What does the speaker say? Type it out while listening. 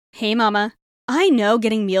Hey mama, I know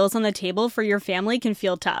getting meals on the table for your family can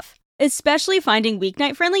feel tough, especially finding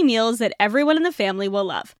weeknight-friendly meals that everyone in the family will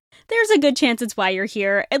love. There's a good chance it's why you're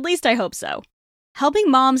here, at least I hope so.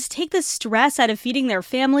 Helping moms take the stress out of feeding their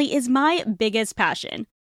family is my biggest passion.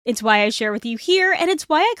 It's why I share with you here, and it's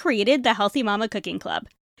why I created the Healthy Mama Cooking Club.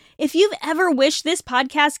 If you've ever wished this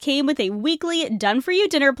podcast came with a weekly done-for-you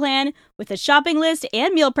dinner plan with a shopping list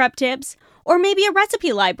and meal prep tips, or maybe a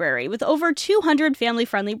recipe library with over 200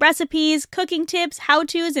 family-friendly recipes, cooking tips,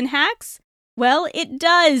 how-tos, and hacks, well, it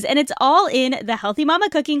does, and it's all in the Healthy Mama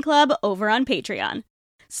Cooking Club over on Patreon.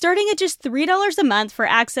 Starting at just $3 a month for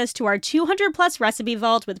access to our 200-plus recipe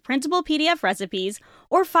vault with printable PDF recipes,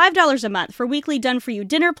 or $5 a month for weekly done-for-you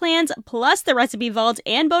dinner plans, plus the recipe vault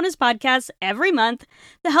and bonus podcasts every month,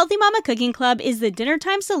 the Healthy Mama Cooking Club is the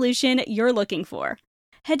dinnertime solution you're looking for.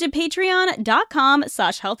 Head to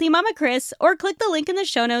patreon.com/healthymamachris or click the link in the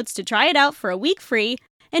show notes to try it out for a week free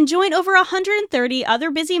and join over 130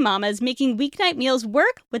 other busy mamas making weeknight meals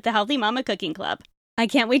work with the Healthy Mama Cooking Club. I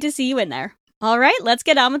can't wait to see you in there. All right, let's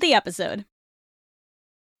get on with the episode.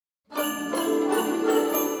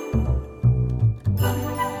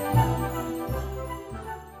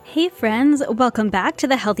 Hey friends, welcome back to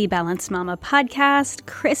the Healthy Balanced Mama podcast.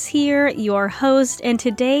 Chris here, your host, and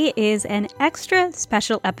today is an extra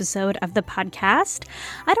special episode of the podcast.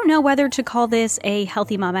 I don't know whether to call this a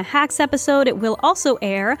Healthy Mama Hacks episode. It will also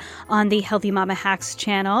air on the Healthy Mama Hacks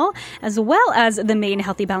channel, as well as the main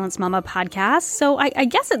Healthy Balanced Mama podcast, so I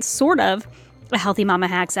guess it's sort of a Healthy Mama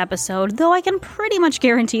Hacks episode, though I can pretty much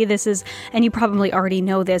guarantee this is, and you probably already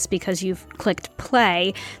know this because you've clicked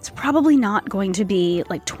play, it's probably not going to be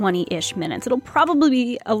like 20-ish minutes. It'll probably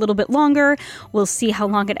be a little bit longer. We'll see how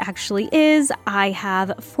long it actually is. I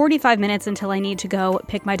have 45 minutes until I need to go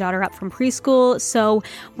pick my daughter up from preschool, so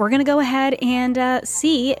we're going to go ahead and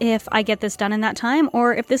see if I get this done in that time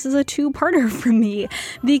or if this is a two-parter for me,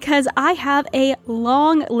 because I have a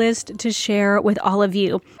long list to share with all of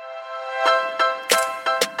you.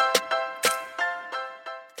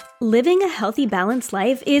 Living a healthy, balanced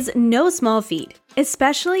life is no small feat,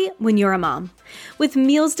 especially when you're a mom. With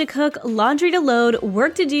meals to cook, laundry to load,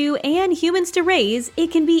 work to do, and humans to raise,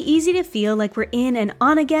 it can be easy to feel like we're in an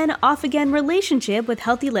on-again, off-again relationship with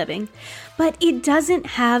healthy living. But it doesn't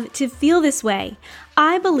have to feel this way.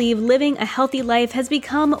 I believe living a healthy life has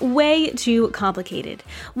become way too complicated.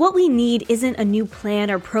 What we need isn't a new plan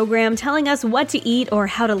or program telling us what to eat or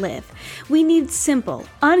how to live. We need simple,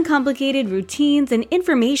 uncomplicated routines and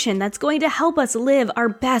information that's going to help us live our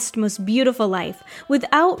best, most beautiful life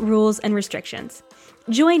without rules and restrictions.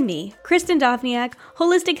 Join me, Kristen Dovniak,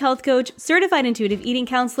 holistic health coach, certified intuitive eating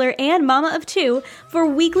counselor, and mama of two, for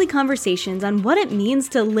weekly conversations on what it means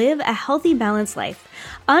to live a healthy, balanced life,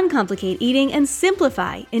 uncomplicate eating, and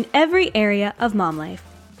simplify in every area of mom life.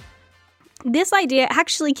 This idea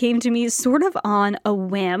actually came to me sort of on a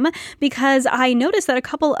whim because I noticed that a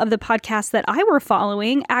couple of the podcasts that I were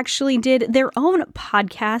following actually did their own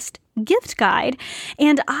podcast gift guide.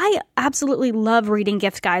 And I absolutely love reading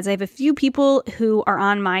gift guides. I have a few people who are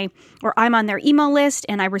on I'm on their email list,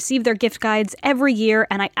 and I receive their gift guides every year,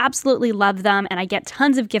 and I absolutely love them, and I get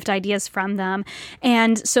tons of gift ideas from them.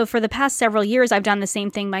 And so for the past several years, I've done the same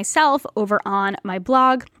thing myself over on my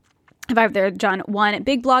blog. I've either done one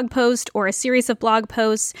big blog post or a series of blog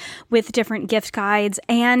posts with different gift guides.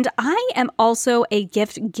 And I am also a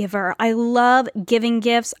gift giver. I love giving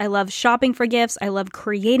gifts. I love shopping for gifts. I love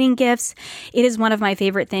creating gifts. It is one of my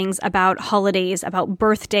favorite things about holidays, about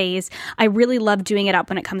birthdays. I really love doing it up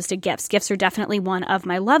when it comes to gifts. Gifts are definitely one of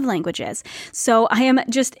my love languages. So I am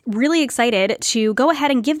just really excited to go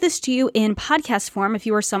ahead and give this to you in podcast form if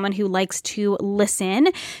you are someone who likes to listen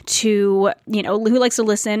to, who likes to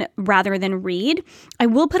listen rather than read. I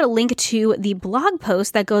will put a link to the blog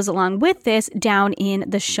post that goes along with this down in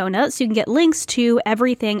the show notes, so you can get links to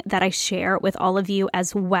everything that I share with all of you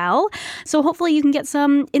as well. So hopefully you can get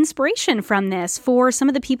some inspiration from this for some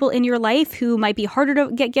of the people in your life who might be harder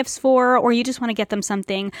to get gifts for, or you just want to get them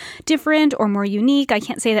something different or more unique. I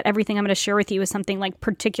can't say that everything I'm going to share with you is something like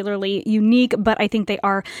particularly unique, but I think they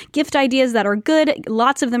are gift ideas that are good.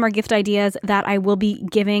 Lots of them are gift ideas that I will be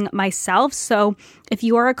giving myself. So if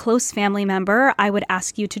you are a close family member, I would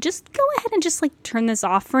ask you to just go ahead and just turn this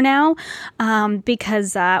off for now,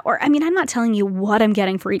 because I'm not telling you what I'm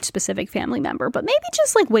getting for each specific family member, but maybe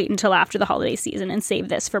just wait until after the holiday season and save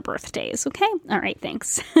this for birthdays. Okay. All right.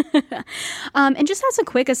 Thanks. And just as a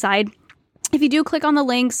quick aside, if you do click on the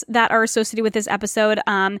links that are associated with this episode,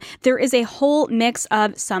 there is a whole mix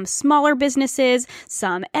of some smaller businesses,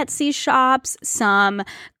 some Etsy shops, some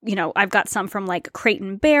I've got some from like Crate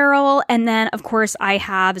and Barrel. And then, of course, I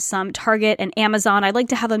have some Target and Amazon. I like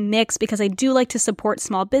to have a mix because I do like to support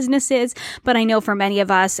small businesses. But I know for many of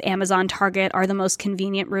us, Amazon, Target are the most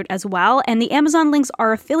convenient route as well. And the Amazon links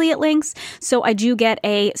are affiliate links. So I do get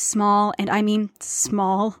a small, and I mean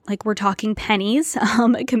small, like we're talking pennies,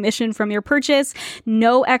 commission from your purchase.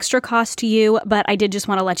 No extra cost to you. But I did just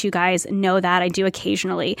want to let you guys know that I do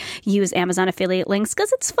occasionally use Amazon affiliate links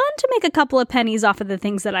because it's fun to make a couple of pennies off of the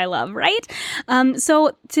things that I love, right?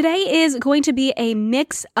 So today is going to be a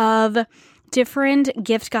mix of different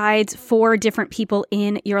gift guides for different people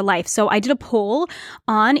in your life. So I did a poll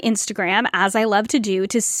on Instagram, as I love to do,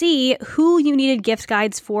 to see who you needed gift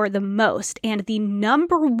guides for the most. And the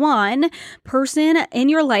number one person in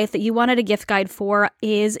your life that you wanted a gift guide for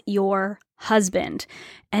is your husband.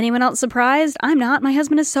 Anyone else surprised? I'm not. My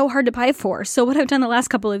husband is so hard to buy for. So what I've done the last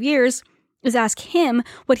couple of years is ask him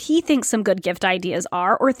what he thinks some good gift ideas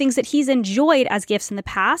are or things that he's enjoyed as gifts in the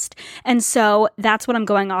past. And so that's what I'm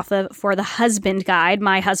going off of for the husband guide,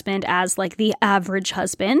 my husband as like the average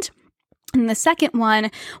husband. And the second one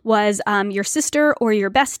was your sister or your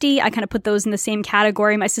bestie. I kind of put those in the same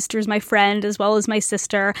category. My sister is my friend as well as my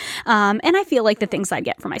sister. And I feel like the things I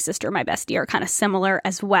get from my sister or my bestie are kind of similar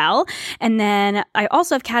as well. And then I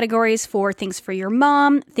also have categories for things for your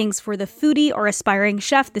mom, things for the foodie or aspiring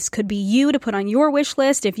chef. This could be you to put on your wish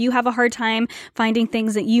list if you have a hard time finding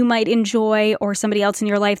things that you might enjoy or somebody else in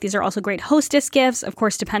your life. These are also great hostess gifts, of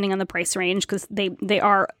course, depending on the price range because they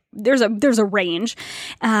are. There's a range.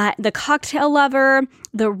 The cocktail lover,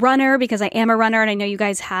 the runner, because I am a runner and I know you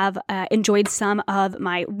guys have enjoyed some of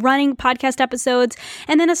my running podcast episodes,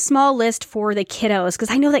 and then a small list for the kiddos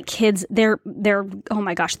because I know that kids, they're oh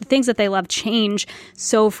my gosh, the things that they love change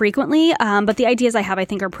so frequently. But the ideas I have, I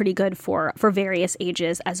think, are pretty good for various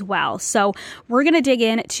ages as well. So we're gonna dig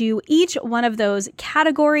into each one of those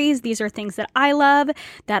categories. These are things that I love,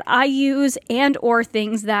 that I use, and or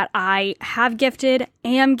things that I have gifted,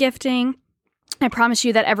 am gifting. I promise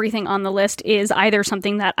you that everything on the list is either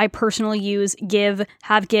something that I personally use, give,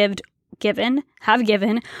 have given,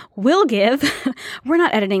 will give. We're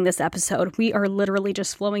not editing this episode. We are literally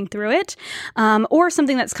just flowing through it, or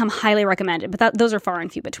something that's come highly recommended, but those are far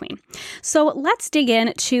and few between. So let's dig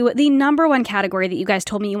in to the number one category that you guys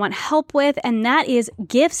told me you want help with, and that is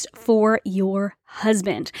gifts for your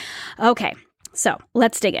husband. Okay, so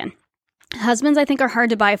let's dig in. Husbands, I think, are hard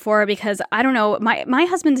to buy for because, I don't know, my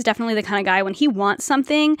husband's definitely the kind of guy when he wants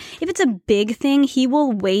something, if it's a big thing, he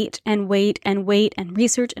will wait and wait and wait and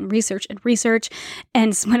research and research and research.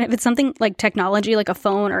 And if it's something like technology, like a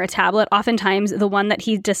phone or a tablet, oftentimes the one that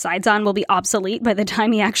he decides on will be obsolete by the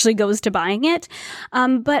time he actually goes to buying it.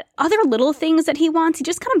 But other little things that he wants, he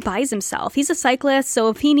just kind of buys himself. He's a cyclist, so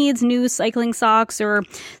if he needs new cycling socks or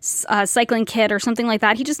a cycling kit or something like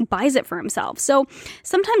that, he just buys it for himself. So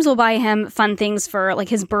sometimes we'll buy him fun things for like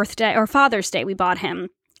his birthday or Father's Day. We bought him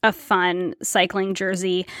a fun cycling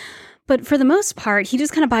jersey. But for the most part, he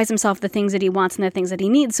just kind of buys himself the things that he wants and the things that he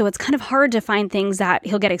needs. So it's kind of hard to find things that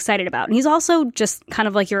he'll get excited about. And he's also just kind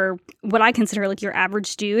of like what I consider like your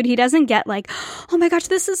average dude. He doesn't get like, oh my gosh,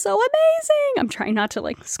 this is so amazing. I'm trying not to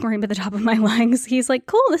like scream at the top of my lungs. He's like,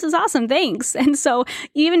 cool, this is awesome, thanks. And so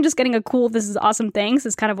even just getting a cool, this is awesome, thanks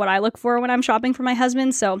is kind of what I look for when I'm shopping for my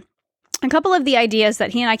husband. So a couple of the ideas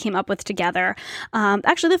that he and I came up with together.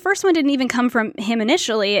 Actually, the first one didn't even come from him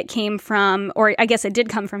initially. It came from, or I guess it did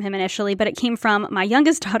come from him initially, but it came from my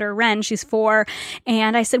youngest daughter, Ren. She's 4.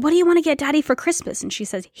 And I said, what do you want to get Daddy for Christmas? And she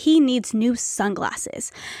says, he needs new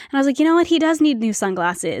sunglasses. And I was like, you know what? He does need new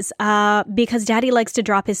sunglasses because Daddy likes to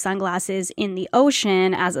drop his sunglasses in the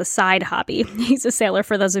ocean as a side hobby. He's a sailor,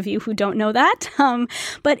 for those of you who don't know that.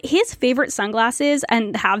 But his favorite sunglasses,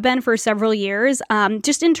 and have been for several years,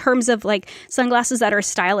 just in terms of like sunglasses that are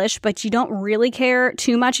stylish, but you don't really care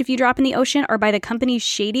too much if you drop in the ocean, are by the company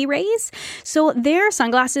Shady Rays. So their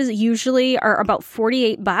sunglasses usually are about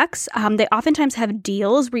 $48. They oftentimes have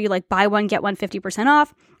deals where you like buy one, get one 50%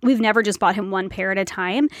 off. We've never just bought him one pair at a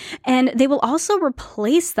time. And they will also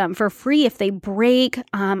replace them for free if they break.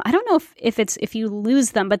 I don't know if you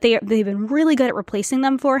lose them, but they've been really good at replacing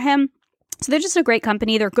them for him. So they're just a great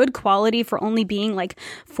company. They're good quality for only being like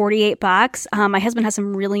 $48. My husband has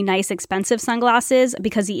some really nice, expensive sunglasses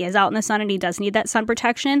because he is out in the sun and he does need that sun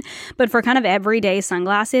protection. But for kind of everyday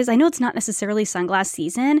sunglasses, I know it's not necessarily sunglass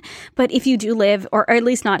season, but if you do live, or at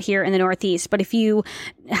least not here in the Northeast, but if you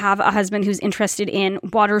have a husband who's interested in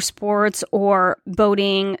water sports or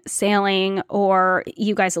boating, sailing, or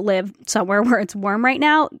you guys live somewhere where it's warm right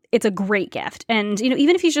now, it's a great gift. And,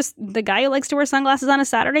 even if he's just the guy who likes to wear sunglasses on a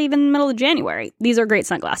Saturday, even in the middle of the gym, January. These are great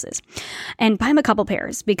sunglasses. And buy them a couple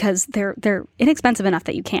pairs because they're inexpensive enough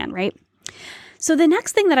that you can, right? So the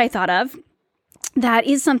next thing that I thought of that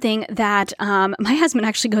is something that my husband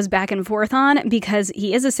actually goes back and forth on because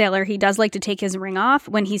he is a sailor. He does like to take his ring off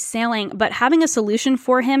when he's sailing, but having a solution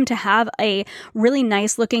for him to have a really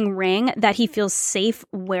nice looking ring that he feels safe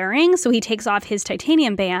wearing. So he takes off his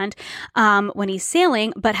titanium band when he's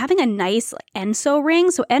sailing, but having a nice Enso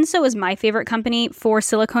ring. So Enso is my favorite company for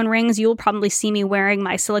silicone rings. You'll probably see me wearing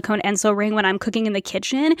my silicone Enso ring when I'm cooking in the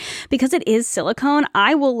kitchen because it is silicone.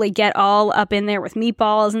 I will like get all up in there with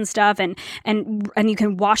meatballs and stuff and you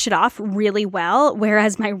can wash it off really well.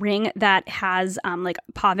 Whereas my ring that has like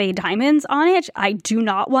pave diamonds on it, I do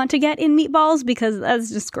not want to get in meatballs because that's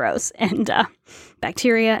just gross and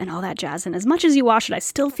bacteria and all that jazz. And as much as you wash it, I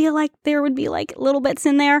still feel like there would be like little bits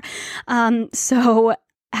in there. So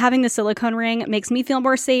having the silicone ring makes me feel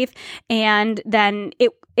more safe. And then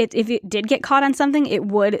if it did get caught on something, it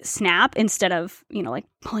would snap instead of, like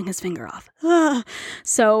pulling his finger off.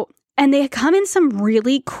 And they come in some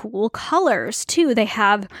really cool colors too. They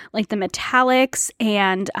have like the metallics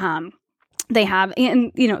and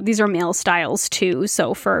these are male styles too.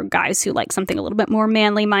 So for guys who like something a little bit more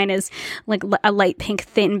manly, mine is like a light pink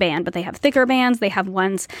thin band, but they have thicker bands. They have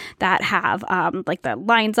ones that have like the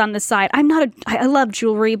lines on the side. I love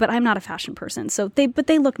jewelry, but I'm not a fashion person. So they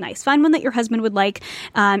look nice. Find one that your husband would like.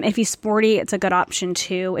 If he's sporty, it's a good option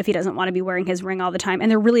too. If he doesn't want to be wearing his ring all the time,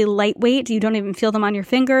 and they're really lightweight, you don't even feel them on your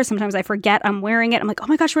finger. Sometimes I forget I'm wearing it. I'm like, oh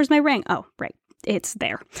my gosh, where's my ring? Oh, right. It's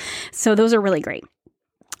there. So those are really great.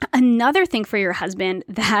 Another thing for your husband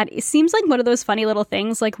that seems like one of those funny little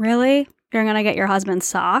things, like really, you're going to get your husband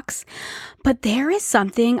socks? But there is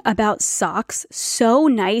something about socks so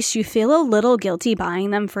nice. You feel a little guilty buying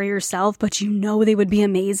them for yourself, but you know they would be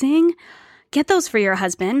amazing. Get those for your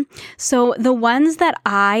husband. So the ones that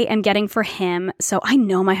I am getting for him, so I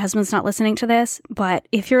know my husband's not listening to this, but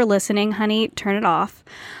if you're listening, honey, turn it off,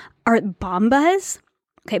 are Bombas.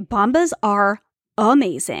 Okay, Bombas are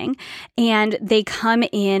amazing. And they come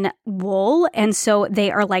in wool. And so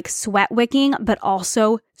they are like sweat wicking, but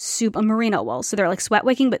also super merino wool. So they're like sweat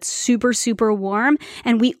wicking, but super, super warm.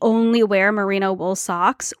 And we only wear merino wool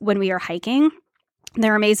socks when we are hiking.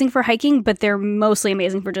 They're amazing for hiking, but they're mostly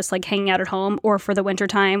amazing for just like hanging out at home or for the winter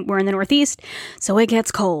time. We're in the Northeast, so it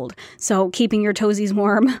gets cold. So keeping your toesies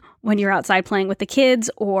warm when you're outside playing with the kids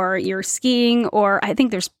or you're skiing, or I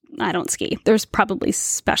don't ski. There's probably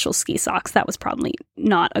special ski socks. That was probably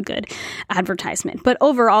not a good advertisement. But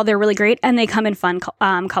overall, they're really great, and they come in fun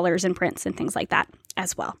colors and prints and things like that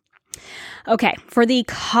as well. Okay, for the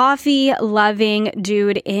coffee-loving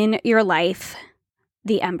dude in your life,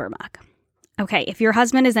 the Ember mug. Okay, if your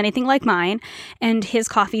husband is anything like mine and his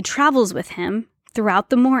coffee travels with him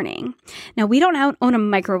throughout the morning. Now, we don't own a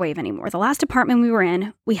microwave anymore. The last apartment we were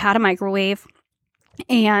in, we had a microwave,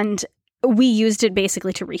 and we used it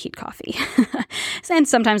basically to reheat coffee and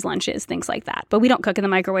sometimes lunches, things like that. But we don't cook in the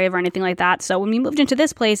microwave or anything like that. So when we moved into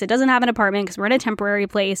this place, it doesn't have an apartment because we're in a temporary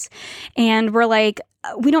place. And we're like,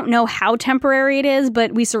 we don't know how temporary it is,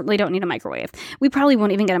 but we certainly don't need a microwave. We probably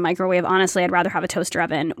won't even get a microwave. Honestly, I'd rather have a toaster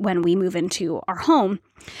oven when we move into our home.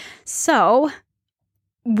 So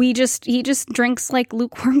he just drinks like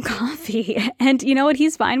lukewarm coffee, and you know what?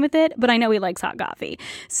 He's fine with it, but I know he likes hot coffee.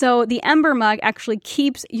 So the Ember mug actually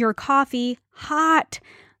keeps your coffee hot.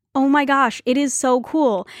 Oh my gosh, it is so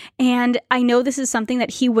cool. And I know this is something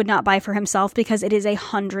that he would not buy for himself because it is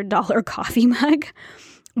 $100 coffee mug,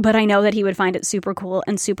 but I know that he would find it super cool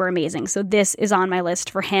and super amazing. So this is on my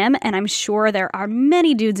list for him, and I'm sure there are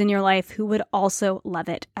many dudes in your life who would also love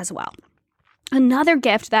it as well. Another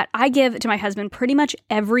gift that I give to my husband pretty much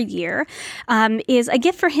every year is a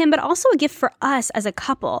gift for him, but also a gift for us as a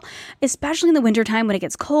couple, especially in the wintertime when it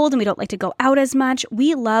gets cold and we don't like to go out as much.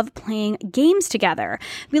 We love playing games together.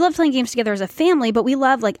 We love playing games together as a family, but we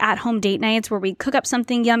love like at-home date nights where we cook up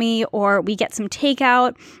something yummy or we get some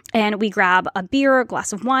takeout and we grab a beer, a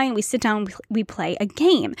glass of wine, we sit down, we play a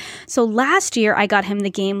game. So last year I got him the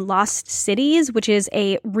game Lost Cities, which is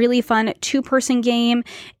a really fun two-person game.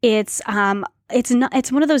 It's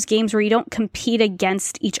one of those games where you don't compete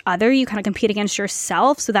against each other. You kind of compete against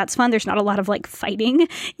yourself. So that's fun. There's not a lot of like fighting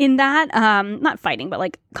in that. Not fighting, but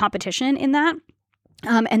like competition in that.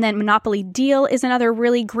 And then Monopoly Deal is another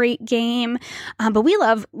really great game. But we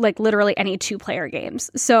love like literally any 2-player games.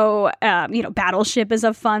 So, Battleship is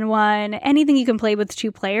a fun one. Anything you can play with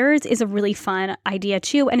 2 players is a really fun idea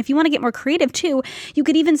too. And if you want to get more creative too, you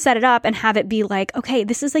could even set it up and have it be like, okay,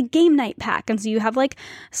 this is a game night pack. And so you have like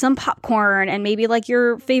some popcorn and maybe like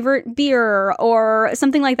your favorite beer or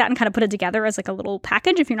something like that, and kind of put it together as like a little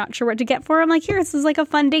package if you're not sure what to get for him. Like, here, this is like a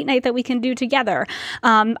fun date night that we can do together.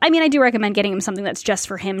 I do recommend getting him something that's just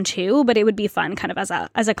for him too, but it would be fun kind of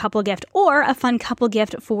as a couple gift, or a fun couple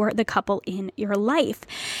gift for the couple in your life.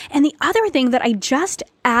 And the other thing that I just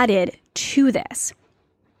added to this,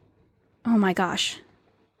 oh my gosh,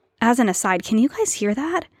 as an aside, can you guys hear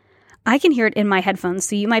that? I can hear it in my headphones,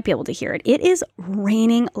 so you might be able to hear it. It is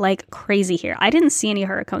raining like crazy here. I didn't see any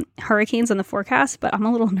hurricanes in the forecast, but I'm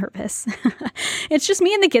a little nervous. It's just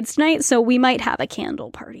me and the kids tonight, so we might have a candle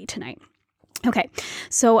party tonight. Okay,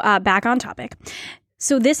 so back on topic.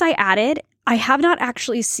 So this I added. I have not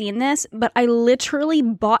actually seen this, but I literally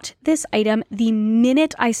bought this item the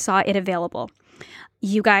minute I saw it available.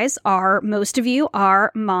 You guys most of you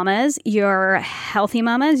are mamas. You're healthy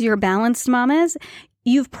mamas. You're balanced mamas.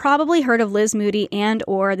 You've probably heard of Liz Moody and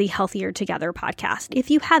or the Healthier Together podcast. If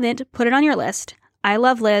you haven't, put it on your list. I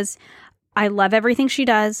love Liz. I love everything she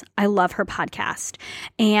does. I love her podcast.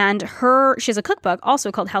 And she has a cookbook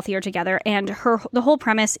also called Healthier Together. And the whole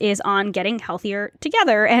premise is on getting healthier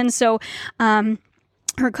together. And so,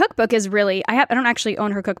 her cookbook is really, I don't actually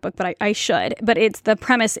own her cookbook, but I should, but the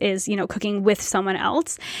premise is, cooking with someone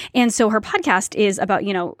else. And so her podcast is about,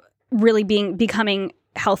 really becoming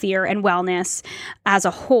healthier and wellness as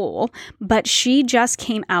a whole. But she just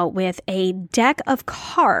came out with a deck of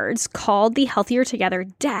cards called the Healthier Together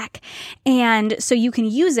deck. And so you can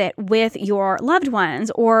use it with your loved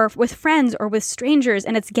ones or with friends or with strangers,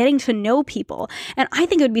 and it's getting to know people. And I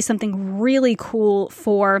think it would be something really cool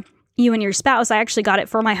for you and your spouse. I actually got it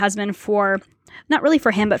for my husband not really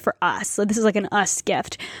for him, but for us. So this is like an us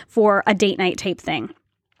gift for a date night type thing.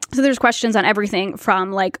 So there's questions on everything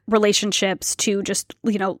from like relationships to just,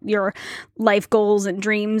 your life goals and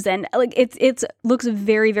dreams. And like it looks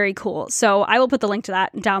very, very cool. So I will put the link to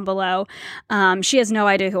that down below. She has no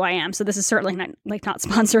idea who I am. So this is certainly not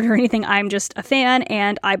sponsored or anything. I'm just a fan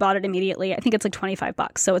and I bought it immediately. I think it's like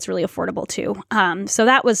 $25. So it's really affordable too. So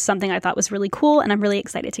that was something I thought was really cool. And I'm really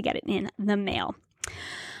excited to get it in the mail.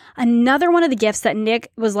 Another one of the gifts that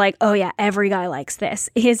Nick was like, oh yeah, every guy likes this,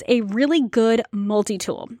 is a really good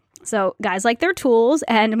multi-tool. So guys like their tools,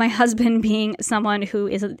 and my husband, being someone who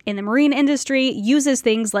is in the marine industry, uses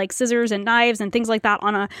things like scissors and knives and things like that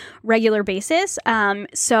on a regular basis.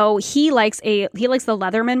 So he likes the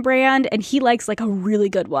Leatherman brand, and he likes like a really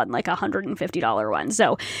good one, like $150 one.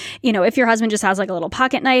 So, if your husband just has like a little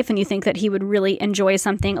pocket knife and you think that he would really enjoy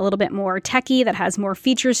something a little bit more techy that has more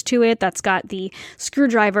features to it, that's got the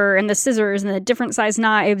screwdriver and the scissors and the different size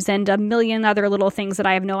knives and a million other little things that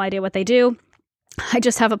I have no idea what they do. I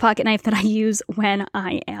just have a pocket knife that I use when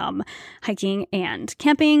I am hiking and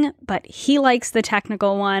camping, but he likes the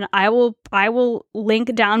technical one. I will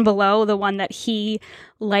link down below the one that he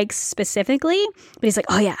likes specifically, but he's like,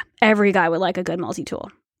 oh yeah, every guy would like a good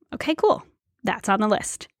multi-tool. Okay, cool. That's on the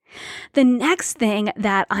list. The next thing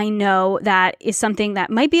that I know that is something that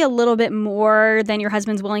might be a little bit more than your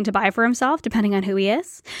husband's willing to buy for himself, depending on who he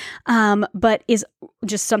is, but is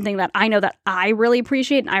just something that I know that I really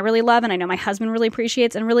appreciate and I really love, and I know my husband really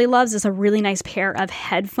appreciates and really loves, is a really nice pair of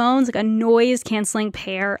headphones, like a noise-canceling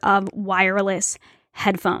pair of wireless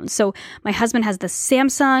headphones. So my husband has the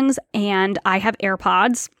Samsungs and I have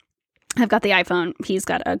AirPods. I've got the iPhone. He's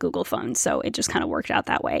got a Google phone. So it just kind of worked out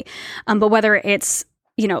that way. But whether it's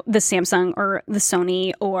the Samsung or the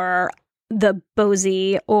Sony or the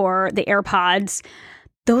Bose or the AirPods,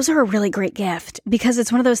 those are a really great gift because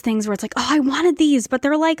it's one of those things where it's like, oh, I wanted these, but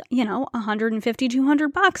they're like, $150,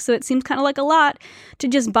 $200. So it seems kind of like a lot to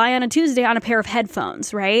just buy on a Tuesday on a pair of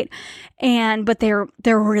headphones, right? But they're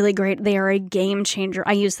really great. They are a game changer.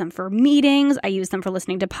 I use them for meetings. I use them for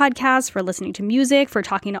listening to podcasts, for listening to music, for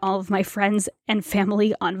talking to all of my friends and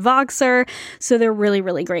family on Voxer. So they're really,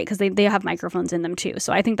 really great because they have microphones in them too.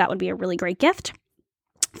 So I think that would be a really great gift.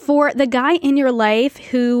 For the guy in your life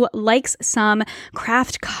who likes some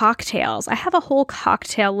craft cocktails, I have a whole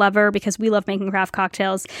cocktail lover because we love making craft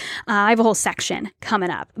cocktails. I have a whole section coming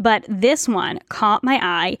up, but this one caught my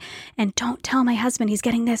eye, and don't tell my husband he's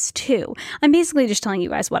getting this too. I'm basically just telling you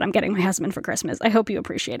guys what I'm getting my husband for Christmas. I hope you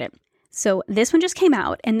appreciate it. So this one just came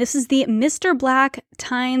out, and this is the Mr. Black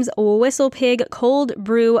times Whistle Pig Cold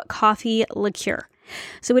Brew Coffee Liqueur.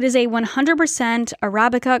 So it is a 100%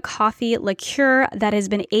 Arabica coffee liqueur that has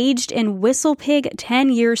been aged in Whistle Pig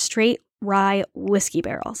 10 years straight rye whiskey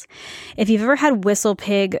barrels. If you've ever had Whistle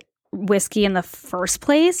Pig whiskey in the first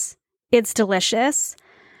place, it's delicious.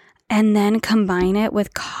 And then combine it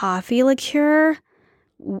with coffee liqueur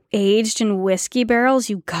aged in whiskey barrels,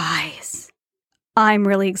 you guys. I'm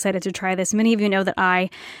really excited to try this. Many of you know that I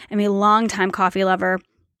am a longtime coffee lover.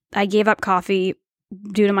 I gave up coffee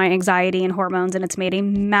due to my anxiety and hormones, and it's made a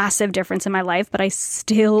massive difference in my life, but I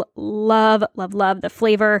still love the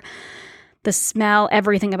flavor, the smell,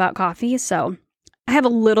 everything about coffee. So I have a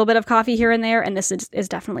little bit of coffee here and there, and this is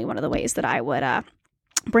definitely one of the ways that I would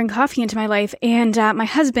bring coffee into my life. And my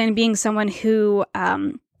husband, being someone who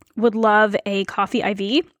would love a coffee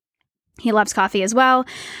IV, he loves coffee as well.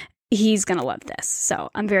 He's going to love this. So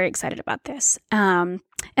I'm very excited about this.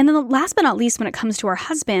 And then last but not least, when it comes to our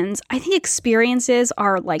husbands, I think experiences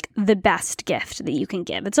are like the best gift that you can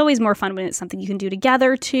give. It's always more fun when it's something you can do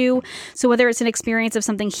together too. So whether it's an experience of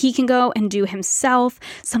something he can go and do himself,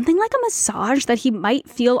 something like a massage that he might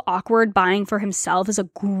feel awkward buying for himself is a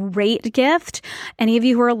great gift. Any of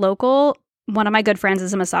you who are local, one of my good friends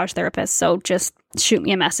is a massage therapist. So just shoot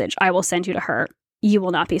me a message. I will send you to her. You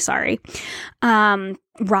will not be sorry.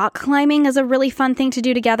 Rock climbing is a really fun thing to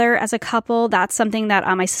do together as a couple. That's something that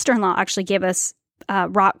my sister-in-law actually gave us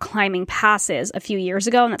rock climbing passes a few years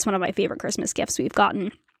ago, and that's one of my favorite Christmas gifts we've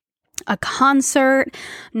gotten. A concert.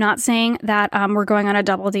 Not saying that we're going on a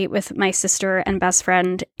double date with my sister and best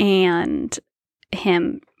friend and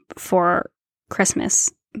him for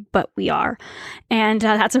Christmas, but we are. And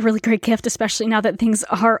that's a really great gift, especially now that things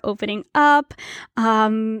are opening up.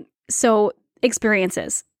 So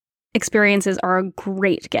experiences are a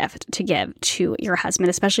great gift to give to your husband,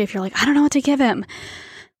 especially if you're like, I don't know what to give him.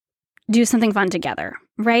 Do something fun together,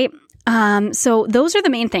 right? So those are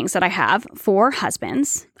the main things that I have for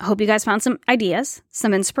husbands. I hope you guys found some ideas,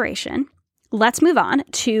 some inspiration. Let's move on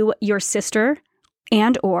to your sister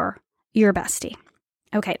and or your bestie.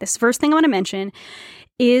 Okay, this first thing I want to mention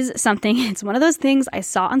is something, it's one of those things I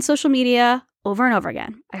saw on social media over and over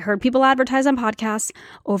again. I heard people advertise on podcasts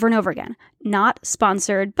over and over again. Not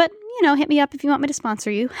sponsored, but hit me up if you want me to sponsor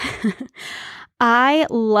you. I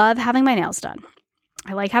love having my nails done.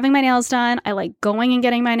 I like having my nails done. I like going and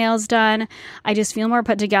getting my nails done. I just feel more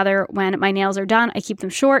put together when my nails are done. I keep them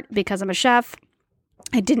short because I'm a chef.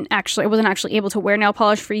 I wasn't actually able to wear nail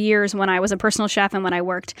polish for years when I was a personal chef and when I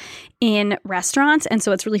worked in restaurants. And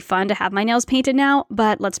so it's really fun to have my nails painted now.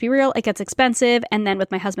 But let's be real, it gets expensive. And then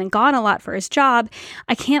with my husband gone a lot for his job,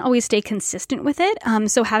 I can't always stay consistent with it.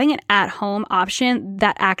 So having an at-home option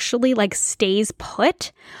that actually stays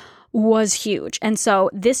put was huge. And so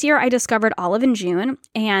this year I discovered Olive and June,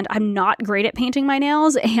 and I'm not great at painting my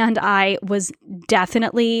nails, and I was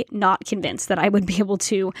definitely not convinced that I would be able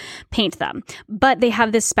to paint them. But they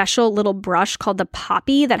have this special little brush called the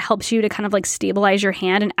Poppy that helps you to kind of stabilize your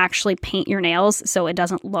hand and actually paint your nails so it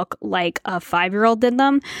doesn't look like a 5-year-old did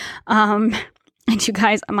them. And you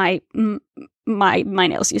guys, my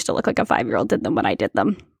nails used to look like a 5-year-old did them when I did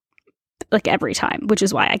them. Every time, which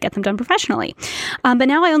is why I get them done professionally. But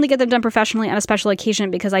now I only get them done professionally on a special occasion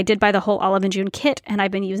because I did buy the whole Olive and June kit, and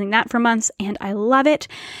I've been using that for months, and I love it.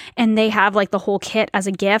 And they have the whole kit as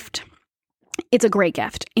a gift. It's a great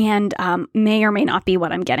gift, and may or may not be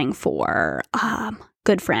what I'm getting for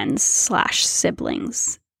good friends /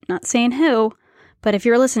 siblings. Not saying who, but if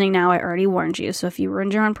you're listening now, I already warned you. So if you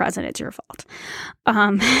ruined your own present, it's your fault.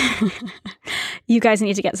 You guys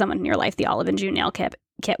need to get someone in your life the Olive and June nail kit,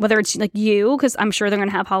 whether it's you, because I'm sure they're going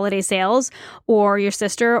to have holiday sales, or your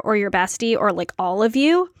sister or your bestie, or all of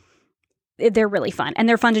you. They're really fun, and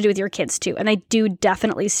they're fun to do with your kids too. And they do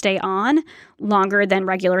definitely stay on longer than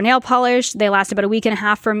regular nail polish. They last about a week and a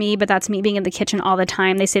half for me, but that's me being in the kitchen all the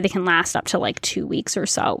time. They say they can last up to 2 weeks or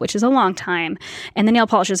so, which is a long time. And the nail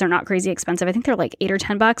polishes are not crazy expensive. I think they're $8 or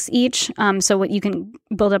 $10 each. So what you can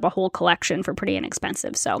build up a whole collection for pretty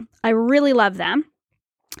inexpensive. So I really love them.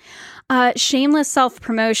 Shameless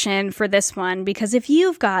self-promotion for this one, because if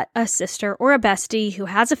you've got a sister or a bestie who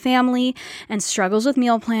has a family and struggles with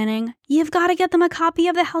meal planning, you've got to get them a copy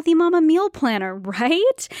of the Healthy Mama Meal Planner,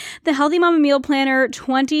 right? The Healthy Mama Meal Planner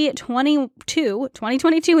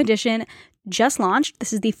 2022 edition just launched.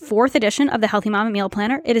 This is the 4th edition of the Healthy Mama Meal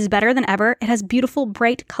Planner. It is better than ever. It has beautiful,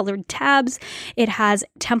 bright colored tabs. It has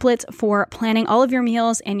templates for planning all of your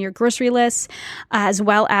meals and your grocery lists, as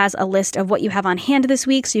well as a list of what you have on hand this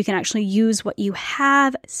week, so you can actually use what you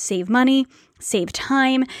have, save money, save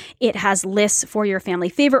time. It has lists for your family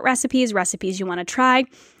favorite recipes you want to try,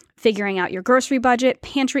 figuring out your grocery budget,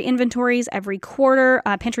 pantry inventories every quarter,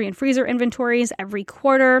 pantry and freezer inventories every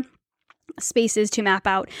quarter. spaces to map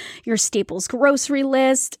out your staples grocery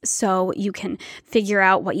list so you can figure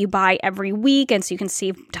out what you buy every week and so you can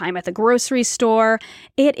save time at the grocery store.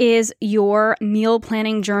 It is your meal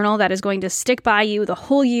planning journal that is going to stick by you the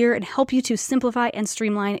whole year and help you to simplify and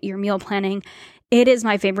streamline your meal planning. It is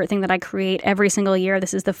my favorite thing that I create every single year.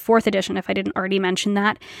 This is the 4th edition, if I didn't already mention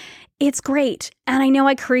that. It's great, and I know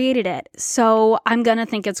I created it, so I'm gonna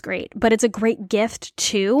think it's great, but it's a great gift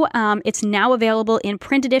too. It's now available in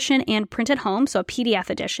print edition and print at home, so a PDF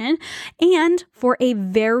edition, and for a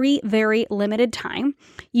very, very limited time,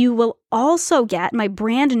 you will also get my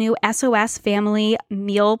brand new SOS Family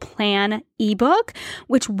Meal Plan ebook,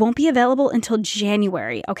 which won't be available until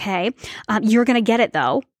January, okay? You're gonna get it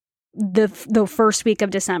though. The first week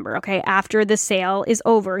of December, okay? After the sale is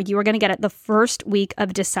over, you are going to get it the first week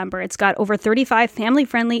of December. It's got over 35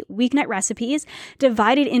 family-friendly weeknight recipes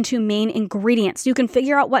divided into main ingredients. You can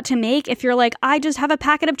figure out what to make if you're like, I just have a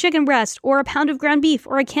packet of chicken breast or a pound of ground beef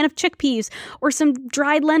or a can of chickpeas or some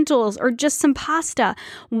dried lentils or just some pasta.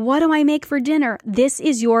 What do I make for dinner? This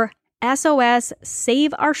is your SOS,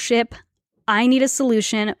 save our ship, I need a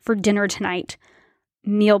solution for dinner tonight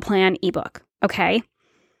meal plan ebook, okay?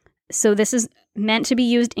 So this is meant to be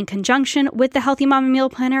used in conjunction with the Healthy Mama Meal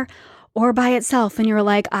Planner or by itself. And you're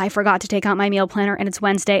like, I forgot to take out my meal planner and it's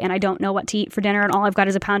Wednesday and I don't know what to eat for dinner and all I've got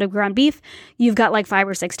is a pound of ground beef. You've got like 5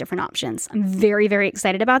 or 6 different options. I'm very, very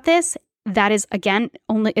excited about this. That is, again,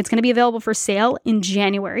 it's going to be available for sale in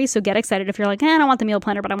January. So get excited if you're like, I don't want the meal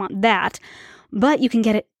planner, but I want that. But you can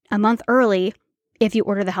get it a month early if you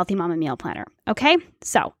order the Healthy Mama Meal Planner. Okay?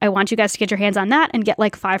 So I want you guys to get your hands on that and get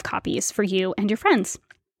like 5 copies for you and your friends.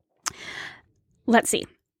 Let's see.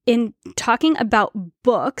 In talking about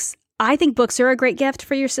books, I think books are a great gift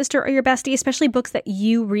for your sister or your bestie, especially books that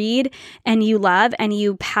you read and you love and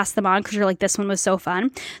you pass them on because you're like, this one was so fun.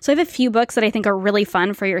 So I have a few books that I think are really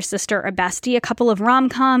fun for your sister or bestie, a couple of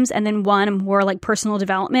rom-coms and then one more like personal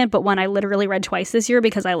development, but one I literally read twice this year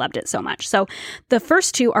because I loved it so much. So the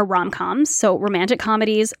first 2 are rom-coms, so romantic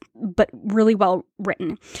comedies, but really well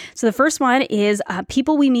written. So the first one is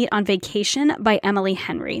People We Meet on Vacation by Emily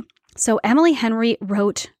Henry. So Emily Henry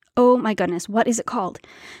wrote, oh my goodness, what is it called?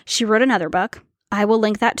 She wrote another book. I will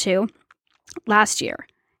link that too. Last year,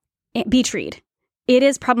 Beach Read. It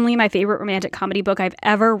is probably my favorite romantic comedy book I've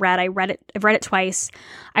ever read. I've read it twice.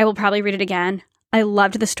 I will probably read it again. I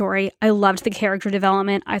loved the story. I loved the character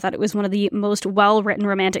development. I thought it was one of the most well-written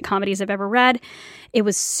romantic comedies I've ever read. It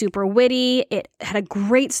was super witty. It had a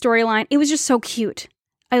great storyline. It was just so cute.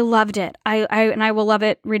 I loved it. I will love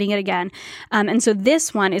it reading it again. And so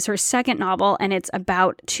this one is her second novel, and it's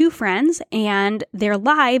about 2 friends and their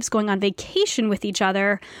lives going on vacation with each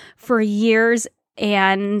other for years.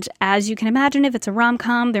 And as you can imagine, if it's a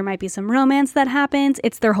rom-com, there might be some romance that happens.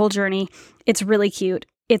 It's their whole journey. It's really cute.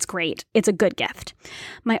 It's great. It's a good gift.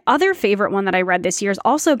 My other favorite one that I read this year is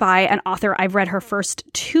also by an author. I've read her first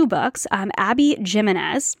 2 books, Abby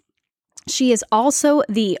Jimenez. She is also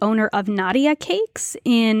the owner of Nadia Cakes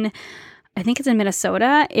I think it's in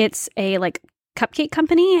Minnesota. It's a like cupcake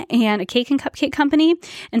company and a cake and cupcake company.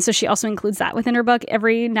 And so she also includes that within her book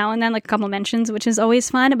every now and then, like a couple mentions, which is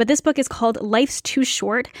always fun. But this book is called Life's Too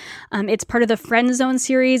Short. It's part of the Friend Zone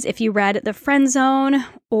series. If you read The Friend Zone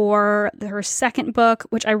or her second book,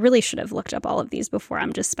 which I really should have looked up all of these before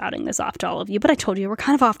I'm just spouting this off to all of you, but I told you we're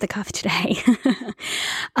kind of off the cuff today.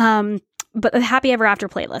 But the Happy Ever After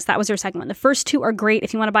playlist, that was her second one. The first 2 are great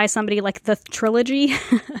if you want to buy somebody like the trilogy.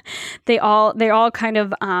 They all kind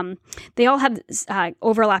of, they all have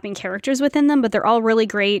overlapping characters within them, but they're all really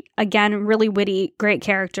great. Again, really witty, great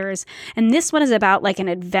characters. And this one is about like an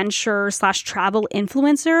adventure/travel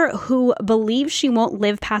influencer who believes she won't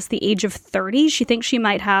live past the age of 30. She thinks she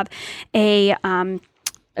might have a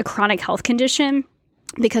chronic health condition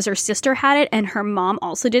because her sister had it and her mom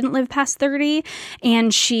also didn't live past 30.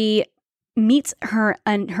 And she meets her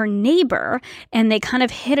neighbor and they kind of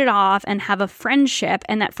hit it off and have a friendship,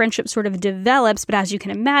 and that friendship sort of develops. But as you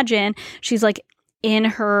can imagine, she's like in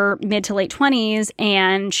her mid to late 20s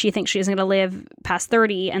and she thinks she isn't going to live past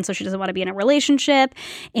 30. And so she doesn't want to be in a relationship,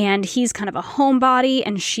 and he's kind of a homebody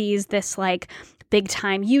and she's this like big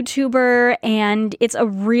time YouTuber. And it's a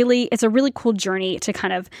really cool journey to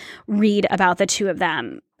kind of read about the 2 of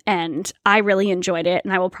them. And I really enjoyed it,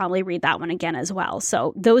 and I will probably read that one again as well.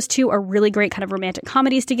 So those 2 are really great kind of romantic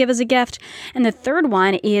comedies to give as a gift. And the third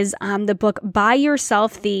one is the book Buy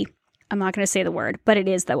Yourself the, I'm not going to say the word, but it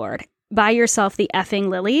is the word, Buy Yourself the Effing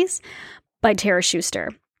Lilies by Tara Schuster.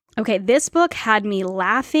 Okay, this book had me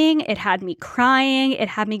laughing, it had me crying, it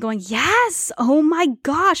had me going, yes, oh my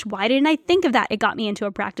gosh, why didn't I think of that? It got me into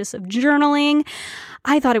a practice of journaling.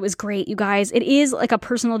 I thought it was great, you guys. It is like a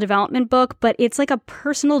personal development book, but it's like a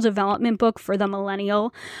personal development book for the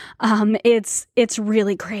millennial. It's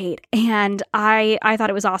really great, and I thought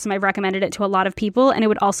it was awesome. I've recommended it to a lot of people, and it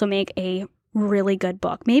would also make a really good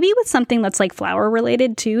book. Maybe with something that's like flower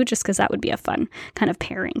related too, just because that would be a fun kind of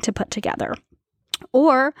pairing to put together.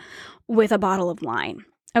 Or with a bottle of wine.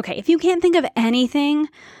 Okay, if you can't think of anything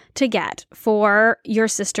to get for your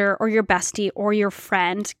sister or your bestie or your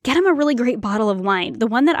friend, get them a really great bottle of wine. The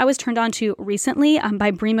one that I was turned on to recently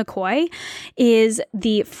by Brie McCoy is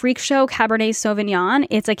the Freak Show Cabernet Sauvignon.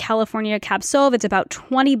 It's a California Cab Sauv. It's about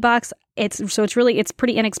 $20. It's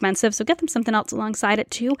pretty inexpensive. So get them something else alongside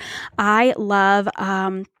it too. I love,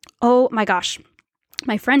 oh my gosh.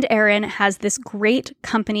 My friend Erin has this great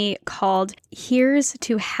company called Here's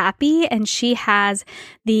to Happy, and she has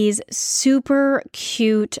these super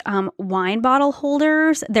cute wine bottle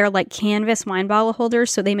holders. They're like canvas wine bottle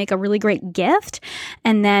holders, so they make a really great gift,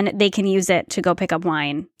 and then they can use it to go pick up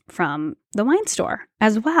wine from the wine store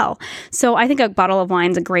as well. So I think a bottle of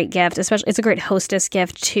wine is a great gift, especially it's a great hostess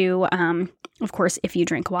gift too. Of course, if you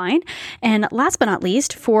drink wine. And last but not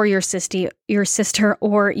least, for your sister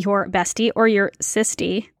or your bestie or your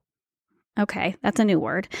sistie. Okay, that's a new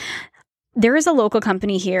word. There is a local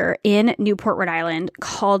company here in Newport, Rhode Island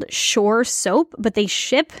called Shore Soap, but they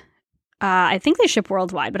ship I think they ship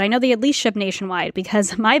worldwide, but I know they at least ship nationwide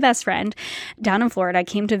because my best friend down in Florida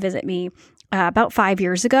came to visit me about 5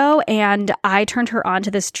 years ago, and I turned her on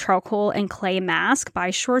to this charcoal and clay mask by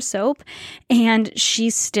Shore Soap, and she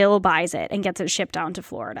still buys it and gets it shipped down to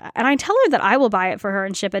Florida. And I tell her that I will buy it for her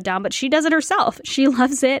and ship it down, but she does it herself. She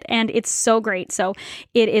loves it, and it's so great. So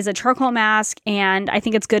it is a charcoal mask, and I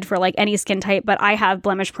think it's good for like any skin type, but I have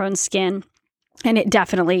blemish-prone skin. And it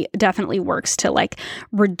definitely works to like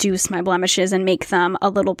reduce my blemishes and make them a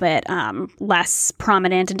little bit less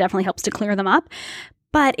prominent, and definitely helps to clear them up.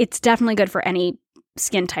 But it's definitely good for any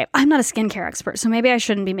skin type. I'm not a skincare expert, so maybe I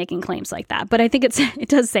shouldn't be making claims like that. But I think it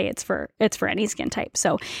does say it's for any skin type.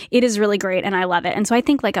 So it is really great, and I love it. And so I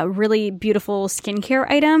think like a really beautiful skincare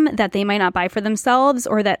item that they might not buy for themselves,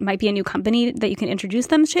 or that might be a new company that you can introduce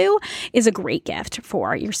them to, is a great gift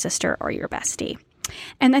for your sister or your bestie.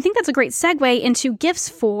 And I think that's a great segue into gifts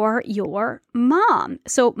for your mom.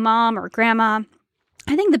 So mom or grandma,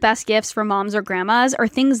 I think the best gifts for moms or grandmas are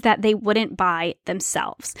things that they wouldn't buy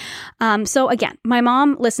themselves. So again, my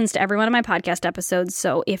mom listens to every one of my podcast episodes.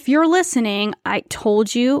 So if you're listening, I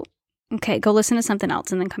told you, okay, go listen to something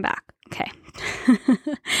else and then come back. Okay.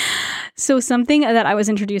 So something that I was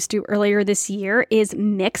introduced to earlier this year is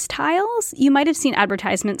mix tiles. You might have seen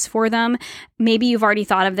advertisements for them. Maybe you've already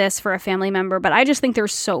thought of this for a family member, but I just think they're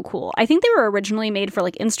so cool. I think they were originally made for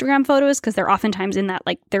like Instagram photos because they're oftentimes in that,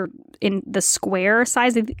 like they're in the square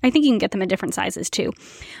size. I think you can get them in different sizes too.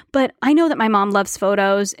 But I know that my mom loves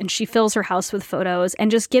photos and she fills her house with photos,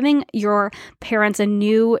 and just giving your parents a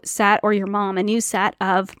new set, or your mom a new set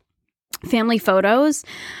of family photos,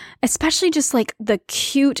 especially just like the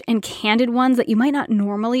cute and candid ones that you might not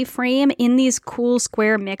normally frame in these cool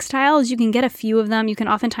square mix tiles. You can get a few of them. They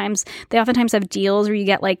oftentimes have deals where you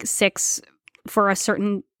get like 6 for a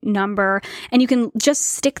certain number, and you can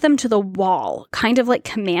just stick them to the wall, kind of like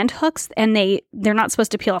command hooks, and they're not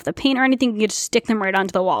supposed to peel off the paint or anything. You just stick them right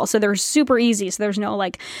onto the wall. So they're super easy. So there's no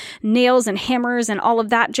like nails and hammers and all of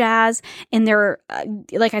that jazz. And they're,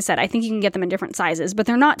 like I said, I think you can get them in different sizes, but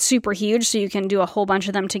they're not super huge. So you can do a whole bunch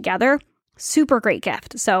of them together. Super great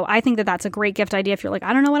gift. So I think that that's a great gift idea if you're like,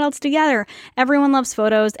 I don't know what else to gather. Everyone loves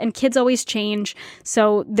photos, and kids always change.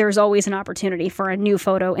 So there's always an opportunity for a new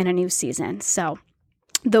photo in a new season. So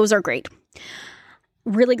those are great.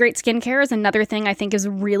 Really great skincare is another thing I think is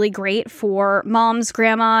really great for moms,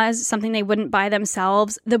 grandmas, something they wouldn't buy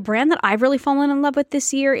themselves. The brand that I've really fallen in love with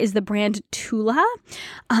this year is the brand Tula.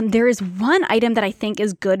 There is one item that I think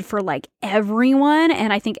is good for like everyone,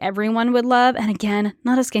 and I think everyone would love. And again,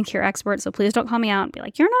 not a skincare expert, so please don't call me out and be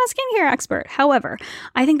like, you're not a skincare expert. However,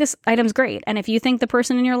 I think this item's great. And if you think the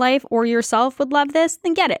person in your life or yourself would love this,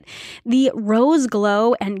 then get it. The Rose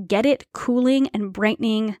Glow and Get It Cooling and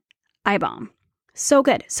Brightening Eye Balm. So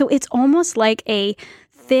good. So it's almost like a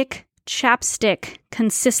thick chapstick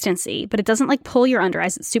consistency, but it doesn't like pull your under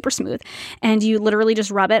eyes. It's super smooth. And you literally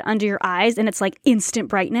just rub it under your eyes, and it's like instant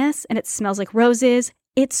brightness, and it smells like roses.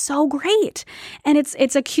 It's so great. And it's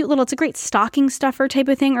a great stocking stuffer type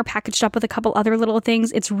of thing, or packaged up with a couple other little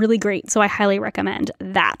things. It's really great. So I highly recommend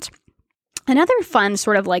that. Another fun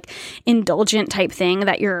sort of like indulgent type thing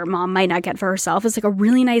that your mom might not get for herself is like a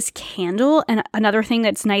really nice candle. And another thing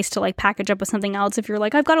that's nice to like package up with something else if you're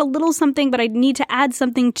like, I've got a little something, but I need to add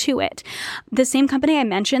something to it. The same company I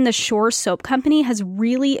mentioned, the Shore Soap Company, has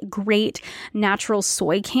really great natural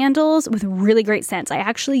soy candles with really great scents. I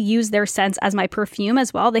actually use their scents as my perfume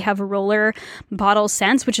as well. They have roller bottle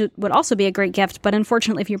scents, which would also be a great gift. But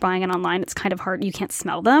unfortunately, if you're buying it online, it's kind of hard. You can't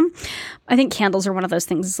smell them. I think candles are one of those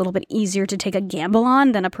things that's a little bit easier to take a gamble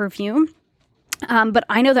on than a perfume. But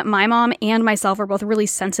I know that my mom and myself are both really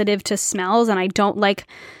sensitive to smells, and I don't like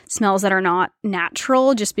smells that are not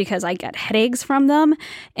natural just because I get headaches from them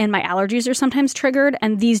and my allergies are sometimes triggered,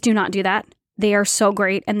 and these do not do that. They are so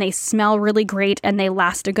great and they smell really great and they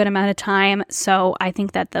last a good amount of time. So I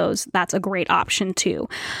think that that's a great option too.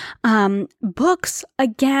 Books,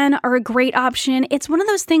 again, are a great option. It's one of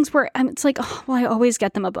those things where it's like, oh, well, I always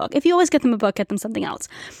get them a book. If you always get them a book, get them something else.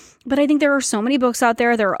 But I think there are so many books out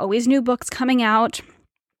there. There are always new books coming out.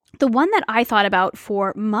 The one that I thought about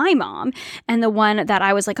for my mom, and the one that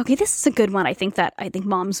I was like, okay, this is a good one. I think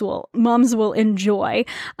moms will enjoy.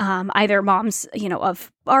 Either moms,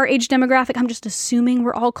 of our age demographic. I'm just assuming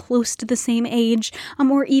we're all close to the same age,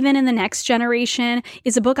 or even in the next generation,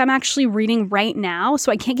 is a book I'm actually reading right now.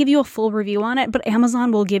 So I can't give you a full review on it, but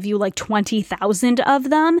Amazon will give you like 20,000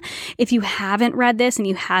 of them. If you haven't read this and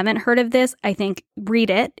you haven't heard of this, I think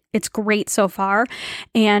read it. It's great so far.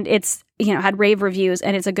 And it's, had rave reviews,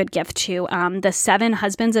 and it's a good gift too. The 7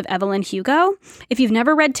 Husbands of Evelyn Hugo. If you've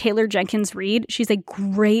never read Taylor Jenkins Reid, she's a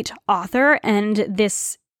great author, and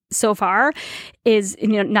this so far is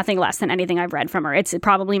nothing less than anything I've read from her. It's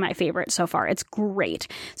probably my favorite so far. It's great.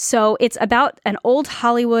 So it's about an old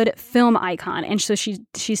Hollywood film icon, and so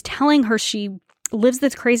she's telling her she lives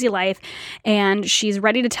this crazy life, and she's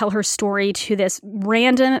ready to tell her story to this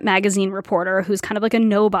random magazine reporter who's kind of like a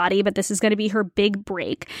nobody, but this is going to be her big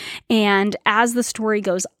break. And as the story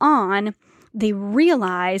goes on, they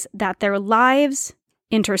realize that their lives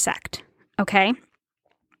intersect. Okay?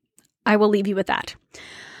 I will leave you with that.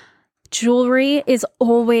 Jewelry is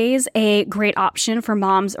always a great option for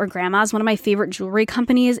moms or grandmas. One of my favorite jewelry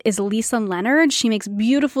companies is Lisa Leonard. She makes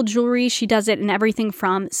beautiful jewelry. She does it in everything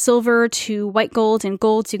from silver to white gold and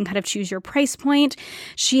gold, so you can kind of choose your price point.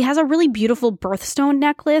 She has a really beautiful birthstone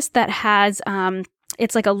necklace that has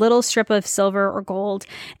it's like a little strip of silver or gold,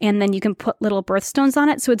 and then you can put little birthstones on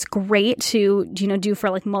it. So it's great to, do for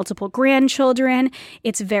like multiple grandchildren.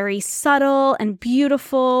 It's very subtle and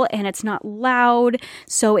beautiful, and it's not loud.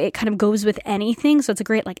 So it kind of goes with anything. So it's a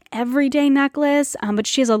great like everyday necklace. But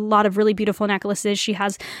she has a lot of really beautiful necklaces. She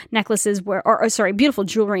has necklaces beautiful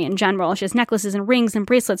jewelry in general. She has necklaces and rings and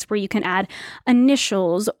bracelets where you can add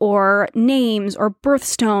initials or names or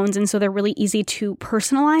birthstones. And so they're really easy to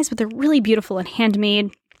personalize, but they're really beautiful and handmade.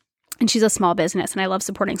 And she's a small business, and I love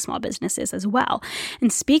supporting small businesses as well.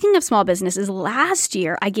 And speaking of small businesses, last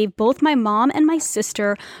year I gave both my mom and my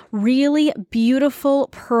sister really beautiful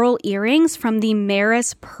pearl earrings from the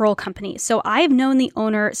Maris Pearl Company. So I've known the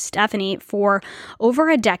owner, Stephanie, for over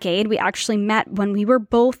a decade. We actually met when we were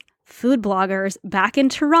both food bloggers back in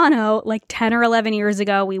Toronto like 10 or 11 years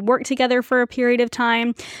ago. We worked together for a period of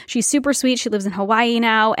time. She's super sweet. She lives in Hawaii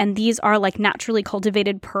now, and these are like naturally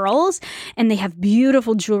cultivated pearls, and they have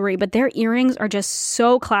beautiful jewelry, but their earrings are just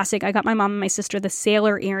so classic. I got my mom and my sister the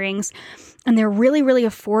sailor earrings, and they're really, really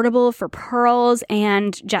affordable for pearls,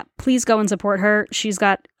 and please go and support her. She's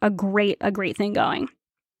got a great thing going.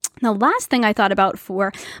 The last thing I thought about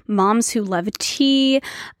for moms who love tea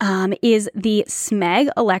is the Smeg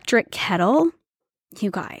electric kettle.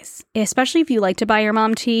 You guys, especially if you like to buy your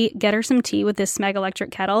mom tea, get her some tea with this Smeg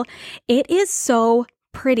electric kettle. It is so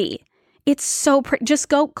pretty. It's so pretty. Just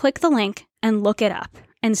go click the link and look it up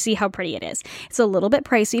and see how pretty it is. It's a little bit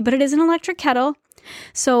pricey, but it is an electric kettle.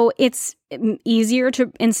 So it's easier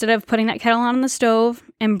to, instead of putting that kettle on the stove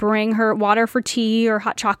and bring her water for tea or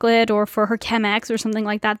hot chocolate or for her Chemex or something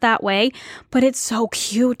like that way. But it's so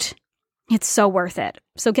cute. It's so worth it.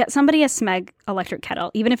 So get somebody a Smeg electric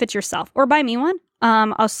kettle, even if it's yourself, or buy me one.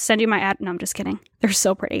 I'll send you my ad. No, I'm just kidding. They're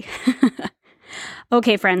so pretty.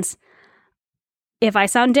 Okay, friends. If I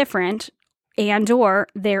sound different or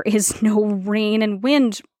there is no rain and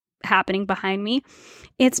wind happening behind me,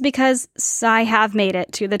 it's because I have made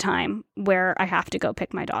it to the time where I have to go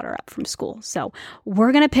pick my daughter up from school. So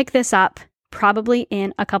we're going to pick this up probably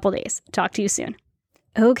in a couple days. Talk to you soon.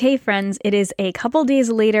 Okay, friends, it is a couple days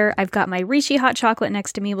later. I've got my Rishi hot chocolate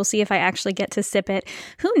next to me. We'll see if I actually get to sip it.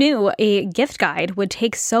 Who knew a gift guide would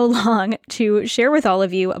take so long to share with all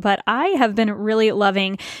of you? But I have been really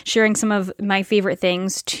loving sharing some of my favorite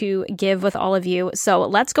things to give with all of you. So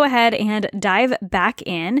let's go ahead and dive back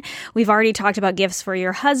in. We've already talked about gifts for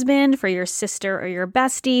your husband, for your sister or your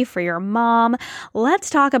bestie, for your mom. Let's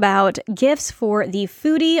talk about gifts for the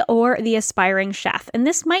foodie or the aspiring chef. And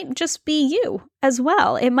this might just be you as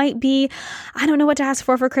well. It might be, I don't know what to ask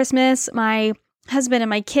for Christmas. My husband and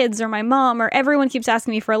my kids or my mom or everyone keeps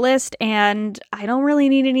asking me for a list and I don't really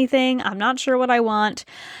need anything. I'm not sure what I want.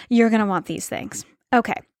 You're going to want these things.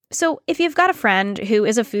 Okay. So if you've got a friend who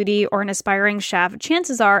is a foodie or an aspiring chef,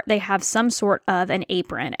 chances are they have some sort of an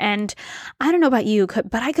apron. And I don't know about you,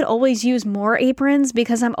 but I could always use more aprons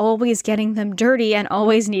because I'm always getting them dirty and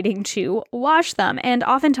always needing to wash them. And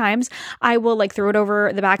oftentimes I will throw it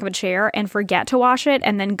over the back of a chair and forget to wash it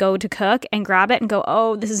and then go to cook and grab it and go,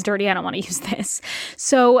 oh, this is dirty. I don't want to use this.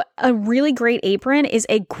 So a really great apron is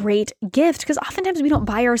a great gift because oftentimes we don't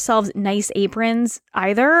buy ourselves nice aprons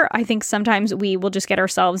either. I think sometimes we will just get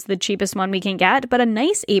ourselves the cheapest one we can get, but a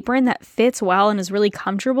nice apron that fits well and is really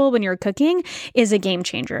comfortable when you're cooking is a game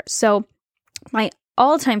changer. So my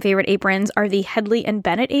all-time favorite aprons are the Hedley and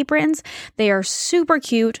Bennett aprons. They are super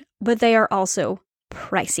cute, but they are also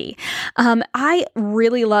pricey. I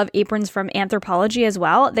really love aprons from Anthropologie as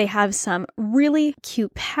well. They have some really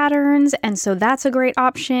cute patterns, and so that's a great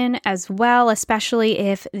option as well, especially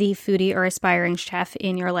if the foodie or aspiring chef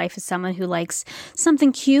in your life is someone who likes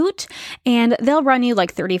something cute, and they'll run you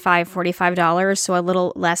 $35, $45, so a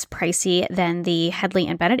little less pricey than the Hedley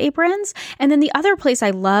and Bennett aprons. And then the other place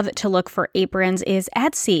I love to look for aprons is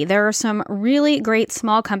Etsy. There are some really great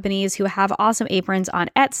small companies who have awesome aprons on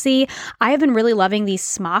Etsy. I have been really loving these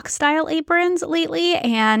smock style aprons lately,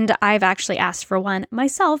 and I've actually asked for one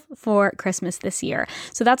myself for Christmas this year.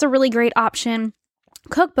 So that's a really great option.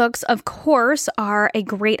 Cookbooks, of course, are a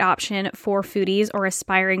great option for foodies or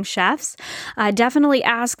aspiring chefs. Definitely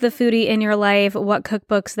ask the foodie in your life what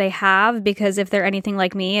cookbooks they have, because if they're anything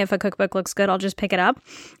like me, if a cookbook looks good, I'll just pick it up.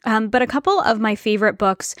 But a couple of my favorite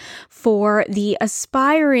books for the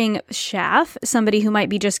aspiring chef, somebody who might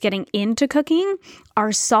be just getting into cooking,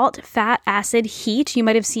 are Salt, Fat, Acid, Heat. You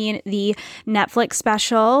might have seen the Netflix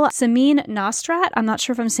special. Samin Nosrat, I'm not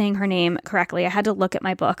sure if I'm saying her name correctly. I had to look at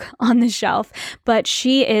my book on the shelf, but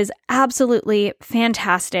she is absolutely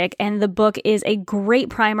fantastic. And the book is a great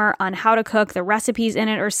primer on how to cook. The recipes in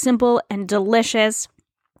it are simple and delicious.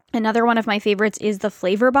 Another one of my favorites is the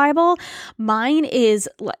Flavor Bible. Mine is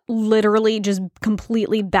literally just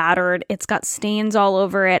completely battered. It's got stains all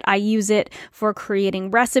over it. I use it for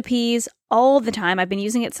creating recipes all the time. I've been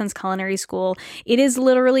using it since culinary school. It is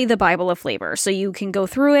literally the Bible of flavor. So you can go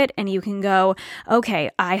through it and you can go, okay,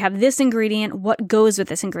 I have this ingredient. What goes with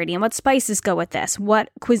this ingredient? What spices go with this?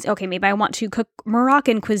 Okay, maybe I want to cook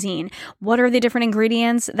Moroccan cuisine. What are the different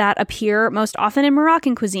ingredients that appear most often in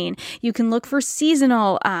Moroccan cuisine? You can look for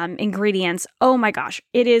seasonal ingredients. Oh my gosh,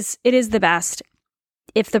 it is the best.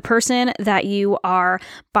 If the person that you are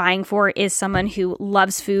buying for is someone who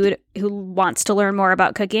loves food, who wants to learn more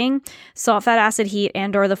about cooking, Salt, Fat, Acid, Heat,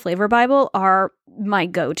 and or the Flavor Bible are my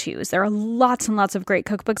go-tos. There are lots and lots of great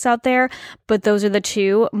cookbooks out there, but those are the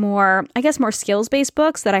two more skills-based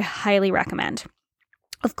books that I highly recommend.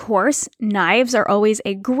 Of course, knives are always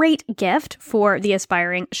a great gift for the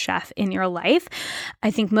aspiring chef in your life.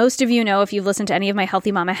 I think most of you know, if you've listened to any of my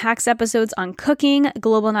Healthy Mama Hacks episodes on cooking,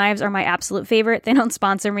 Global knives are my absolute favorite. They don't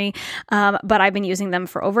sponsor me, but I've been using them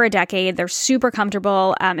for over a decade. They're super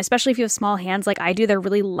comfortable, especially if you have small hands like I do. They're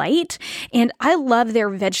really light, and I love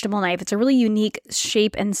their vegetable knife. It's a really unique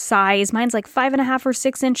shape and size. Mine's 5.5 or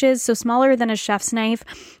 6 inches, so smaller than a chef's knife,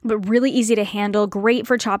 but really easy to handle, great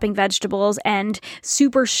for chopping vegetables, and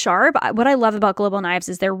super sharp. What I love about Global knives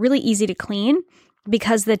is they're really easy to clean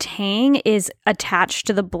because the tang is attached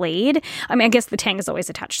to the blade. I mean, I guess the tang is always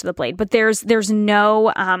attached to the blade, but there's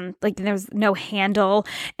no there's no handle,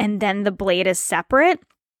 and then the blade is separate.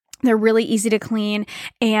 They're really easy to clean,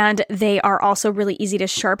 and they are also really easy to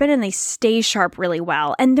sharpen, and they stay sharp really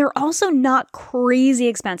well. And they're also not crazy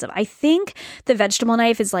expensive. I think the vegetable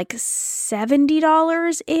knife is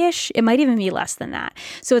 $70-ish. It might even be less than that.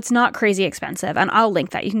 So it's not crazy expensive, and I'll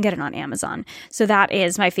link that. You can get it on Amazon. So that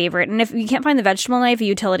is my favorite. And if you can't find the vegetable knife, a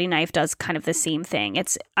utility knife does kind of the same thing.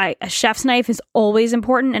 A chef's knife is always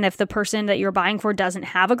important, and if the person that you're buying for doesn't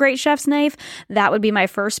have a great chef's knife, that would be my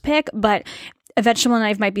first pick. But a vegetable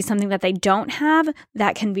knife might be something that they don't have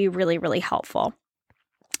that can be really, really helpful.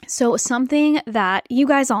 So something that you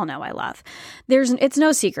guys all know I love. It's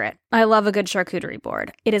no secret. I love a good charcuterie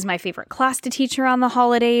board. It is my favorite class to teach around the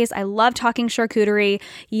holidays. I love talking charcuterie.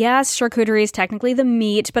 Yes, charcuterie is technically the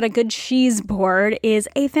meat, but a good cheese board is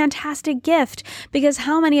a fantastic gift because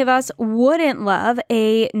how many of us wouldn't love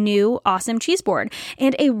a new awesome cheese board?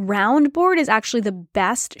 And a round board is actually the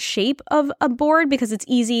best shape of a board because it's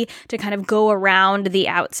easy to kind of go around the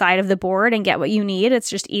outside of the board and get what you need. It's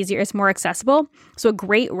just easier. It's more accessible. So a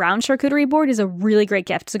great round charcuterie board is a really great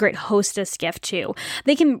gift. It's a great hostess gift too.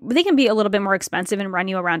 They can be a little bit more expensive and run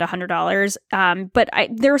you around $100. But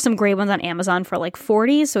there are some great ones on Amazon for like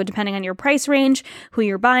 $40. So depending on your price range, who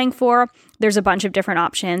you're buying for, there's a bunch of different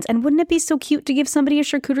options. And wouldn't it be so cute to give somebody a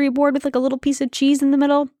charcuterie board with like a little piece of cheese in the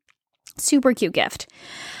middle? Super cute gift.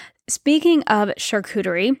 Speaking of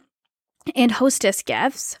charcuterie and hostess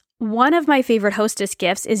gifts, one of my favorite hostess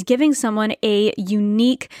gifts is giving someone a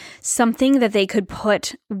unique something that they could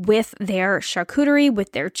put with their charcuterie,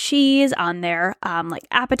 with their cheese, on their like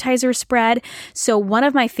appetizer spread. So one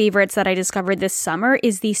of my favorites that I discovered this summer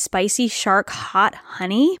is the spicy shark hot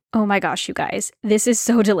honey. Oh my gosh, you guys, this is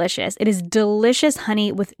so delicious. It is delicious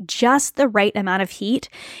honey with just the right amount of heat.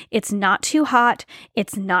 It's not too hot.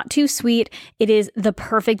 It's not too sweet. It is the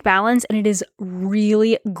perfect balance, and it is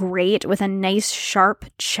really great with a nice sharp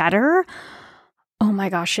cheddar. Oh my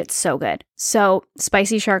gosh, it's so good. So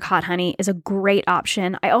spicy shark hot honey is a great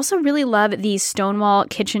option. I also really love these Stonewall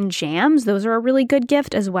kitchen jams. Those are a really good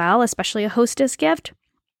gift as well, especially a hostess gift.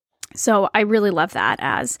 So I really love that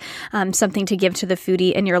as something to give to the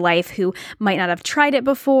foodie in your life who might not have tried it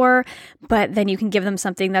before, but then you can give them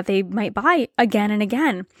something that they might buy again and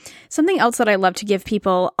again. Something else that I love to give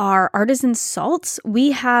people are artisan salts.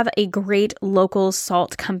 We have a great local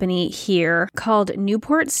salt company here called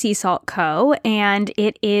Newport Sea Salt Co., and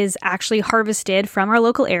it is actually harvested from our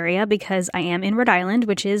local area because I am in Rhode Island,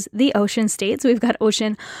 which is the ocean state. So we've got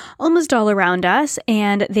ocean almost all around us,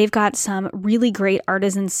 and they've got some really great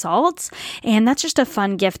artisan salt. And that's just a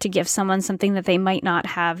fun gift to give someone, something that they might not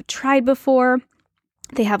have tried before.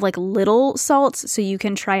 They have like little salts, so you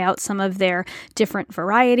can try out some of their different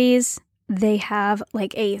varieties. They have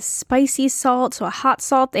like a spicy salt, so a hot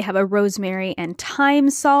salt. They have a rosemary and thyme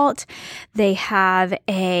salt. They have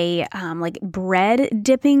a like bread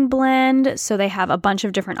dipping blend. So they have a bunch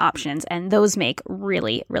of different options, and those make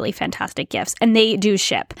really, really fantastic gifts. And they do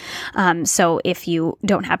ship. So if you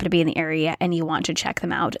don't happen to be in the area and you want to check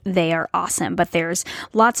them out, they are awesome. But there's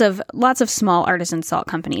lots of small artisan salt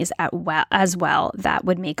companies as well that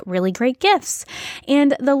would make really great gifts.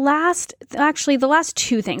 And the last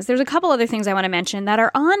two things, there's a couple other things I want to mention that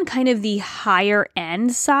are on kind of the higher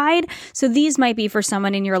end side. So these might be for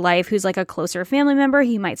someone in your life who's like a closer family member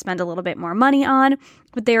who you might spend a little bit more money on,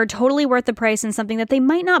 but they are totally worth the price and something that they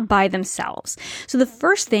might not buy themselves. So the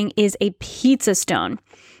first thing is a pizza stone.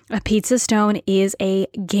 A pizza stone is a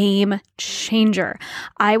game changer.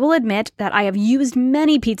 I will admit that I have used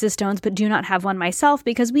many pizza stones, but do not have one myself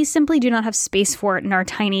because we simply do not have space for it in our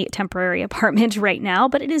tiny temporary apartment right now,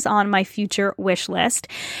 but it is on my future wish list.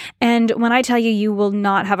 And when I tell you, you will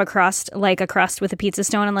not have a crust like a crust with a pizza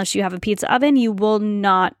stone unless you have a pizza oven. You will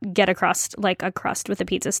not get a crust like a crust with a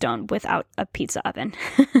pizza stone without a pizza oven.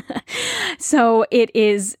 So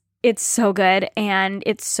it's so good and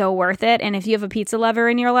it's so worth it. And if you have a pizza lover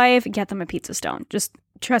in your life, get them a pizza stone. Just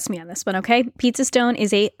trust me on this one, okay? Pizza stone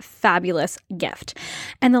is a fabulous gift.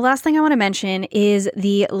 And the last thing I want to mention is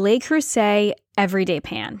the Le Creuset Everyday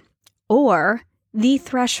Pan or the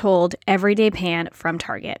Threshold Everyday Pan from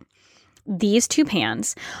Target. These two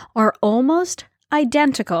pans are almost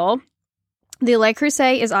identical. The Le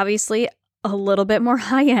Creuset is obviously a little bit more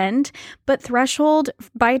high-end, but Threshold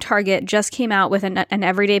by Target just came out with an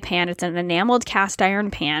everyday pan. It's an enameled cast iron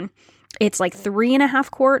pan. It's like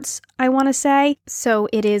 3.5 quarts, I want to say. So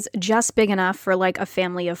it is just big enough for like a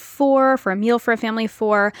family of 4, for a meal for a family of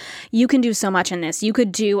 4. You can do so much in this. You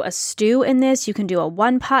could do a stew in this. You can do a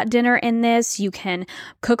one-pot dinner in this. You can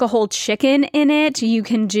cook a whole chicken in it. You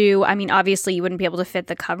can do, I mean, obviously you wouldn't be able to fit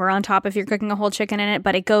the cover on top if you're cooking a whole chicken in it,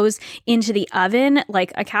 but it goes into the oven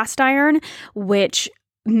like a cast iron, which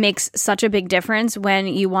makes such a big difference when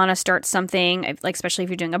you want to start something, like especially if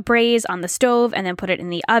you're doing a braise on the stove and then put it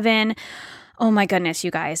in the oven. Oh my goodness,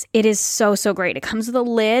 you guys. It is so, so great. It comes with a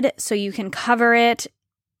lid so you can cover it.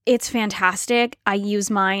 It's fantastic. I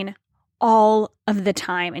use mine all of the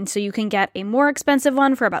time. And so you can get a more expensive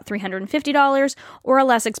one for about $350 or a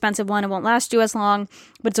less expensive one. It won't last you as long,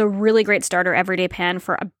 but it's a really great starter everyday pan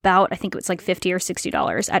for about, I think it's like $50 or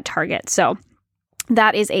 $60 at Target. So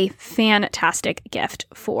that is a fantastic gift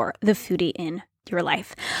for the foodie in your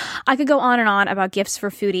life. I could go on and on about gifts for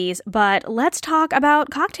foodies, but let's talk about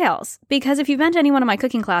cocktails. Because if you've been to any one of my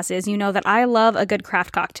cooking classes, you know that I love a good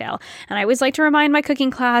craft cocktail. And I always like to remind my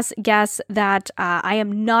cooking class guests that I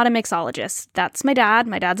am not a mixologist. That's my dad.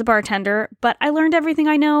 My dad's a bartender, but I learned everything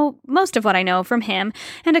I know, most of what I know from him,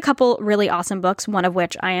 and a couple really awesome books, one of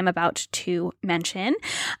which I am about to mention.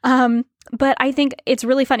 But I think it's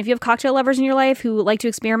really fun. If you have cocktail lovers in your life who like to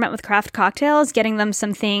experiment with craft cocktails, getting them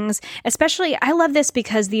some things, especially, I love this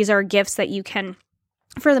because these are gifts that you can,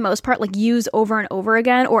 for the most part, like use over and over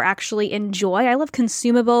again or actually enjoy. I love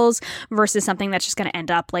consumables versus something that's just going to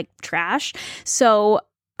end up like trash. So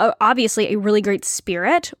obviously, a really great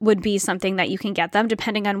spirit would be something that you can get them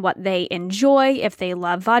depending on what they enjoy, if they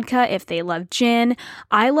love vodka, if they love gin.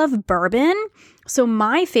 I love bourbon. So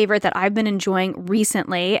my favorite that I've been enjoying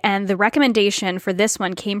recently, and the recommendation for this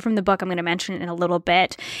one came from the book I'm going to mention in a little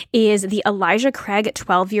bit, is the Elijah Craig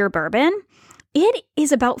 12-year bourbon. It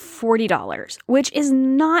is about $40, which is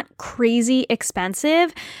not crazy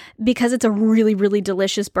expensive because it's a really, really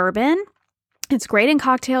delicious bourbon. It's great in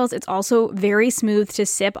cocktails. It's also very smooth to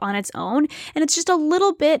sip on its own. And it's just a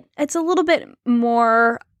little bit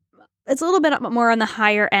more on the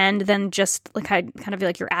higher end than just like kind of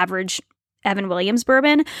like your average Evan Williams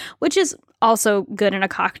bourbon, which is also good in a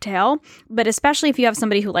cocktail. But especially if you have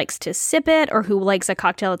somebody who likes to sip it or who likes a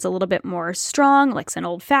cocktail that's a little bit more strong, likes an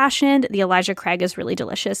old fashioned, the Elijah Craig is really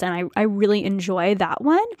delicious. And I really enjoy that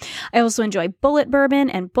one. I also enjoy Bullet Bourbon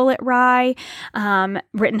and Bullet Rye.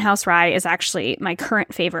 Rittenhouse Rye is actually my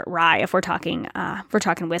current favorite rye if we're talking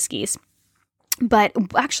whiskeys. But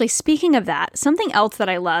actually, speaking of that, something else that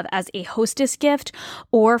I love as a hostess gift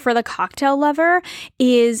or for the cocktail lover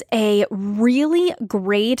is a really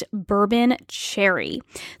great bourbon cherry.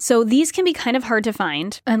 So these can be kind of hard to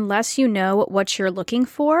find unless you know what you're looking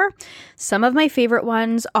for. Some of my favorite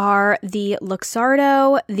ones are the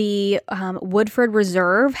Luxardo, the Woodford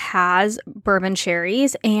Reserve has bourbon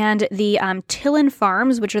cherries, and the Tillin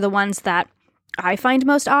Farms, which are the ones that I find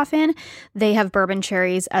most often, they have bourbon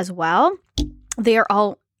cherries as well. They are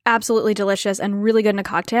all absolutely delicious and really good in a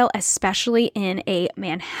cocktail, especially in a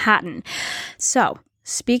Manhattan. So,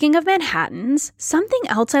 speaking of Manhattans, something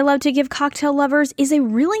else I love to give cocktail lovers is a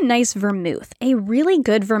really nice vermouth. A really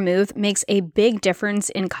good vermouth makes a big difference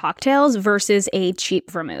in cocktails versus a cheap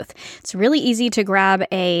vermouth. It's really easy to grab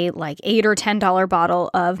a like $8 or $10 bottle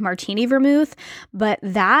of martini vermouth, but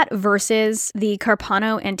that versus the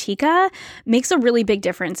Carpano Antica makes a really big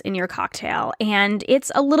difference in your cocktail. And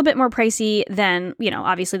it's a little bit more pricey than,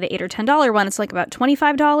 obviously the $8 or $10 one. It's like about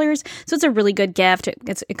 $25. So it's a really good gift.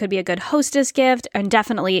 It could be a good hostess gift, and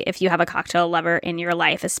definitely if you have a cocktail lover in your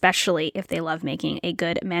life, especially if they love making a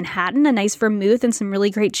good Manhattan, a nice vermouth and some really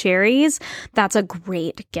great cherries, that's a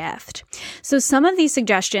great gift. So some of these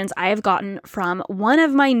suggestions I have gotten from one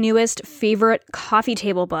of my newest favorite coffee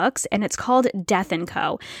table books, and it's called Death &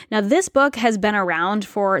 Co. Now, this book has been around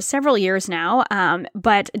for several years now,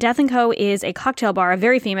 but Death & Co. is a cocktail bar, a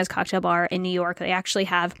very famous cocktail bar in New York. They actually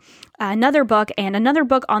have another book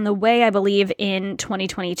on the way, I believe, in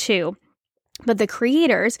 2022. But the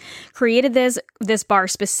creators created this bar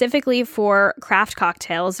specifically for craft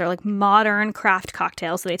cocktails. They're like modern craft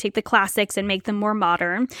cocktails. So they take the classics and make them more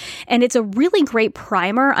modern. And it's a really great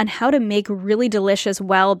primer on how to make really delicious,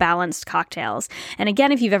 well-balanced cocktails. And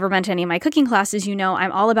again, if you've ever been to any of my cooking classes, you know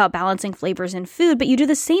I'm all about balancing flavors in food, but you do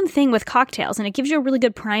the same thing with cocktails. And it gives you a really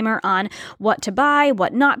good primer on what to buy,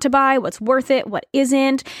 what not to buy, what's worth it, what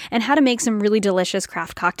isn't, and how to make some really delicious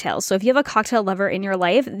craft cocktails. So if you have a cocktail lover in your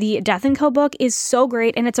life, the Death & Co. book is so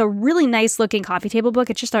great, and it's a really nice looking coffee table book.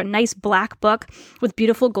 It's just a nice black book with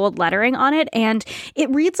beautiful gold lettering on it, and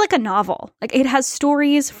it reads like a novel. Like, it has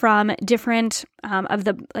stories from different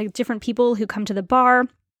different people who come to the bar,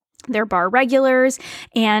 their bar regulars,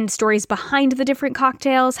 and stories behind the different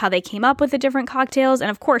cocktails, how they came up with the different cocktails.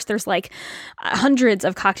 And of course, there's like hundreds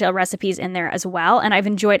of cocktail recipes in there as well. And I've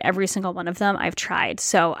enjoyed every single one of them I've tried.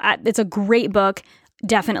 So it's a great book,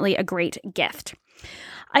 definitely a great gift.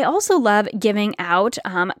 I also love giving out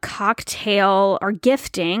cocktail or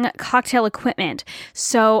gifting cocktail equipment.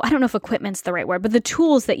 So I don't know if equipment's the right word, but the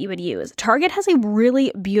tools that you would use. Target has a really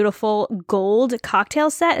beautiful gold cocktail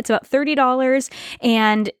set. It's about $30,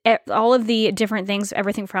 and all of the different things,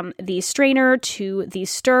 everything from the strainer to the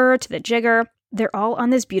stir to the jigger, they're all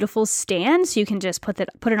on this beautiful stand. So you can just put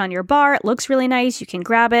it on your bar. It looks really nice. You can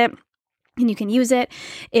grab it and you can use it.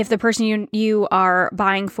 If the person you are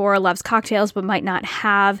buying for loves cocktails but might not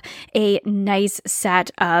have a nice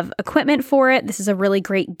set of equipment for it, this is a really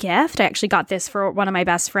great gift. I actually got this for one of my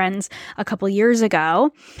best friends a couple years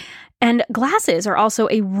ago. And glasses are also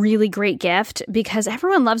a really great gift because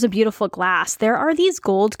everyone loves a beautiful glass. There are these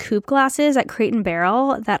gold coupe glasses at Crate &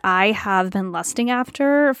 Barrel that I have been lusting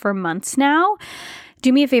after for months now.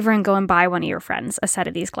 Do me a favor and go and buy one of your friends a set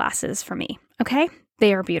of these glasses for me, okay?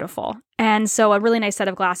 They are beautiful. And so a really nice set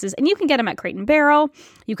of glasses, and you can get them at Crate & Barrel.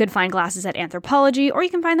 You could find glasses at Anthropologie, or you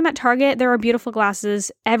can find them at Target. There are beautiful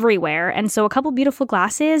glasses everywhere. And so a couple beautiful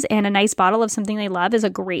glasses and a nice bottle of something they love is a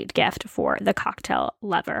great gift for the cocktail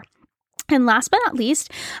lover. And last but not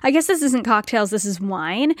least, I guess this isn't cocktails, this is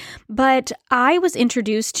wine, but I was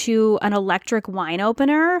introduced to an electric wine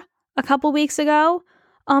opener a couple weeks ago.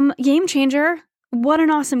 Game changer. What an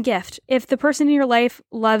awesome gift. If the person in your life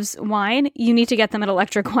loves wine, you need to get them an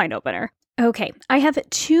electric wine opener. Okay, I have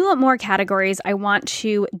 2 more categories I want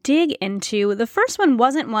to dig into. The first one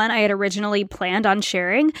wasn't one I had originally planned on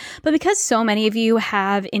sharing, but because so many of you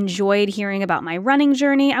have enjoyed hearing about my running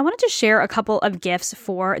journey, I wanted to share a couple of gifts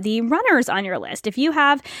for the runners on your list. If you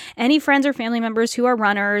have any friends or family members who are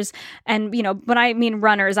runners, and when I mean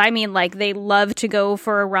runners, I mean like they love to go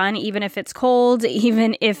for a run, even if it's cold,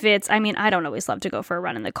 even if I don't always love to go for a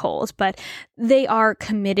run in the cold, but they are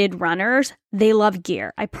committed runners. They love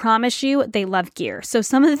gear. I promise you, they love gear. So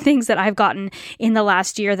some of the things that I've gotten in the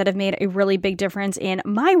last year that have made a really big difference in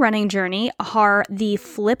my running journey are the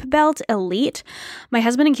Flip Belt Elite. My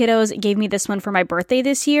husband and kiddos gave me this one for my birthday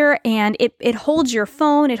this year, and it holds your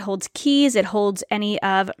phone, it holds keys, it holds any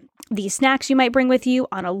of the snacks you might bring with you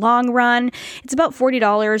on a long run. It's about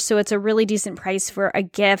 $40, so it's a really decent price for a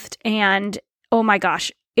gift. And oh my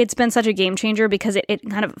gosh, it's been such a game changer because it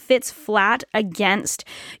kind of fits flat against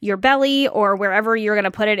your belly or wherever you're going to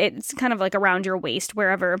put it. It's kind of like around your waist,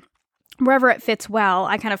 wherever it fits well.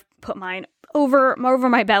 I kind of put mine over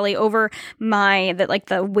my belly, over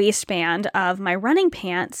the waistband of my running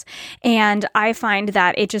pants. And I find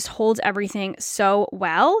that it just holds everything so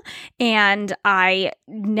well. And I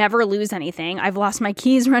never lose anything. I've lost my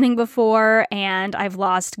keys running before, and I've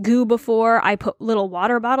lost goo before. I put little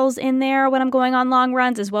water bottles in there when I'm going on long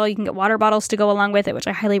runs as well. You can get water bottles to go along with it, which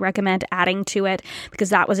I highly recommend adding to it because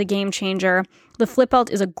that was a game changer. The Flip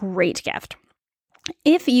Belt is a great gift.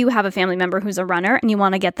 If you have a family member who's a runner and you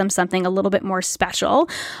want to get them something a little bit more special,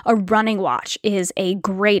 a running watch is a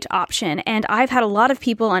great option. And I've had a lot of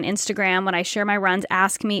people on Instagram when I share my runs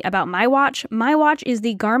ask me about my watch. My watch is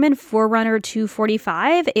the Garmin Forerunner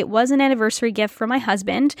 245. It was an anniversary gift from my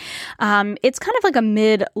husband. It's kind of like a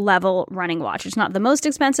mid-level running watch. It's not the most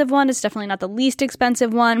expensive one. It's definitely not the least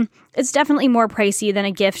expensive one. It's definitely more pricey than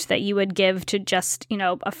a gift that you would give to just,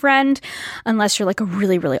 a friend, unless you're like a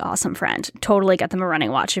really, really awesome friend. Totally get them a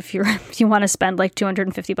running watch. If you want to spend like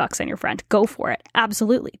 $250 on your friend, go for it.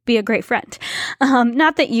 Absolutely. Be a great friend.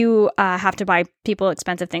 Not that you have to buy people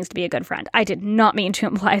expensive things to be a good friend. I did not mean to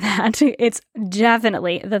imply that. It's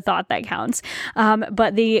definitely the thought that counts.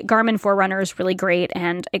 But the Garmin Forerunner is really great,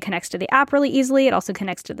 and it connects to the app really easily. It also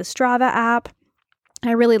connects to the Strava app.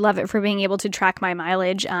 I really love it for being able to track my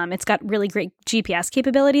mileage. It's got really great GPS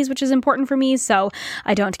capabilities, which is important for me, so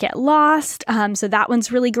I don't get lost. So that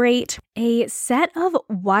one's really great. A set of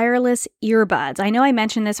wireless earbuds. I know I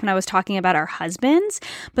mentioned this when I was talking about our husbands,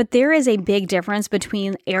 but there is a big difference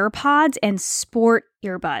between AirPods and sport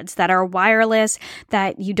earbuds that are wireless,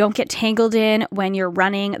 that you don't get tangled in when you're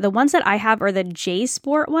running. The ones that I have are the J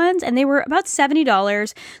Sport ones, and they were about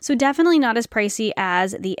 $70, so definitely not as pricey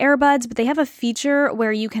as the earbuds, but they have a feature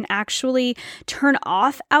where you can actually turn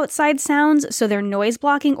off outside sounds, so they're noise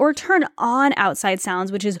blocking, or turn on outside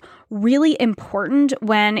sounds, which is really important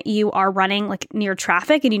when you are running like near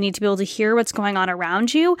traffic and you need to be able to hear what's going on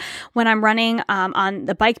around you. When I'm running on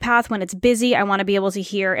the bike path, when it's busy, I want to be able to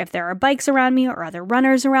hear if there are bikes around me or other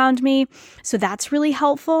runners around me. So that's really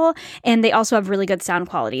helpful. And they also have really good sound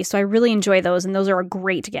quality. So I really enjoy those. And those are a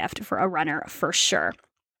great gift for a runner for sure.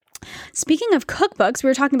 Speaking of cookbooks, we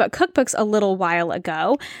were talking about cookbooks a little while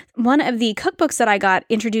ago. One of the cookbooks that I got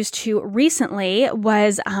introduced to recently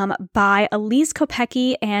was by Elise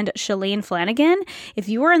Kopecky and Shalane Flanagan. If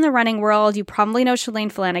you are in the running world, you probably know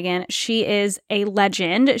Shalane Flanagan. She is a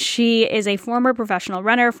legend. She is a former professional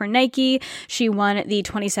runner for Nike. She won the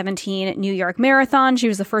 2017 New York Marathon. She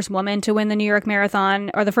was the first woman to win the New York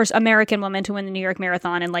Marathon, or the first American woman to win the New York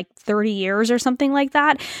Marathon in like 30 years or something like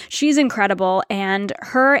that. She's incredible. And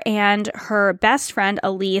her best friend,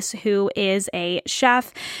 Elise, who is a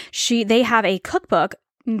chef, they have a cookbook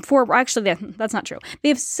that's not true. They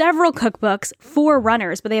have several cookbooks for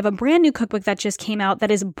runners, but they have a brand new cookbook that just came out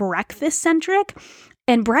that is breakfast-centric.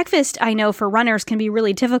 And breakfast, I know for runners, can be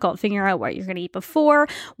really difficult figuring out what you're going to eat before,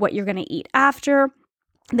 what you're going to eat after.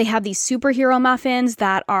 They have these superhero muffins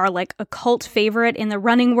that are like a cult favorite in the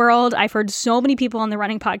running world. I've heard so many people on the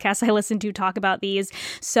running podcast I listen to talk about these.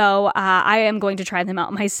 So I am going to try them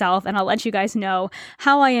out myself, and I'll let you guys know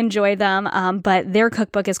how I enjoy them. But their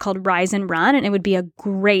cookbook is called Rise and Run, and it would be a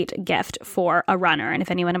great gift for a runner. And if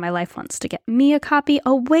anyone in my life wants to get me a copy,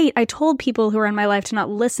 oh wait, I told people who are in my life to not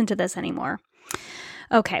listen to this anymore.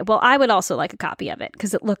 Okay, well, I would also like a copy of it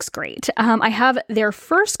because it looks great. I have their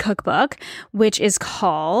first cookbook, which is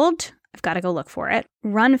called, I've got to go look for it,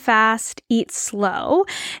 Run Fast, Eat Slow.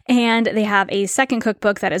 And they have a second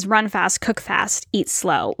cookbook that is Run Fast, Cook Fast, Eat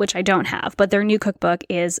Slow, which I don't have. But their new cookbook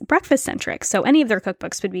is breakfast-centric. So any of their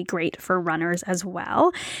cookbooks would be great for runners as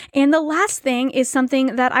well. And the last thing is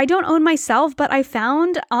something that I don't own myself, but I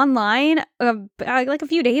found online like a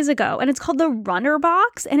few days ago. And it's called the Runner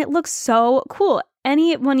Box. And it looks so cool.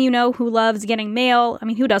 Anyone you know who loves getting mail, I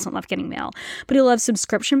mean, who doesn't love getting mail, but who loves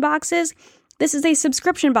subscription boxes, this is a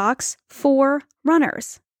subscription box for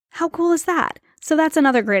runners. How cool is that? So that's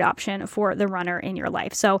another great option for the runner in your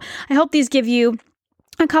life. So I hope these give you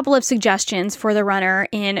a couple of suggestions for the runner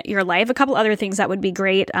in your life. A couple other things that would be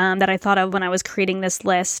great that I thought of when I was creating this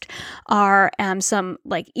list are some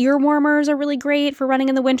like ear warmers are really great for running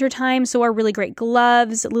in the wintertime. So are really great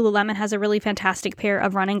gloves. Lululemon has a really fantastic pair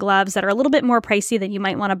of running gloves that are a little bit more pricey than you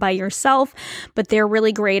might want to buy yourself, but they're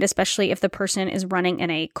really great, especially if the person is running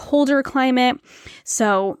in a colder climate.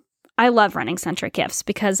 So I love running-centric gifts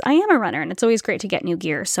because I am a runner and it's always great to get new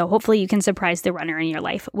gear. So hopefully you can surprise the runner in your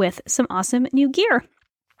life with some awesome new gear.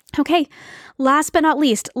 Okay, last but not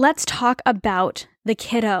least, let's talk about the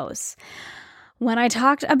kiddos. When I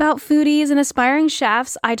talked about foodies and aspiring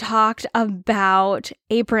chefs, I talked about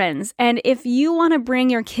aprons. And if you want to bring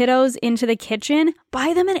your kiddos into the kitchen,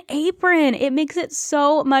 buy them an apron. It makes it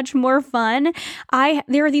so much more fun.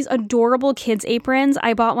 There are these adorable kids aprons.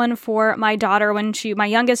 I bought one for my daughter my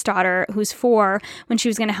youngest daughter, who's 4, when she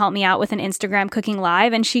was going to help me out with an Instagram cooking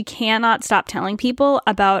live. And she cannot stop telling people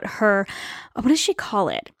about her, what does she call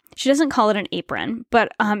it? She doesn't call it an apron,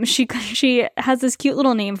 but she has this cute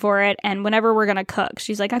little name for it. And whenever we're going to cook,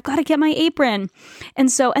 she's like, I've got to get my apron.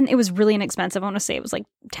 And it was really inexpensive. I want to say it was like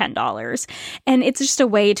 $10. And it's just a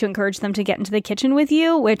way to encourage them to get into the kitchen with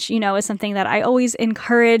you, which, is something that I always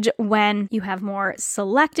encourage when you have more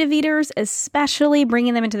selective eaters, especially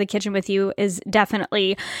bringing them into the kitchen with you is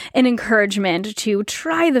definitely an encouragement to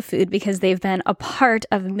try the food because they've been a part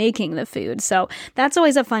of making the food. So that's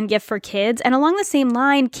always a fun gift for kids. And along the same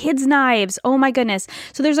line, kids' knives. Oh my goodness.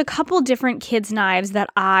 So there's a couple different kids' knives that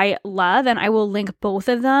I love, and I will link both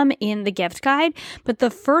of them in the gift guide. But the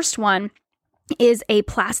first one is a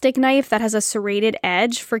plastic knife that has a serrated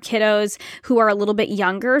edge for kiddos who are a little bit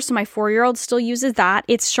younger. So my 4-year-old still uses that.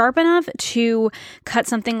 It's sharp enough to cut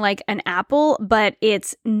something like an apple, but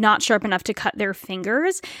it's not sharp enough to cut their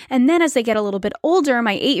fingers. And then as they get a little bit older,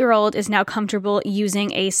 my 8-year-old is now comfortable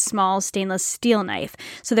using a small stainless steel knife.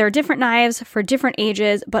 So there are different knives for different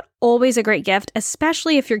ages, but always a great gift,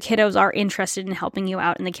 especially if your kiddos are interested in helping you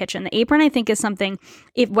out in the kitchen. The apron, I think, is something,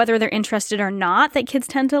 whether they're interested or not, that kids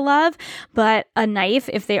tend to love, but a knife,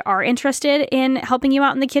 if they are interested in helping you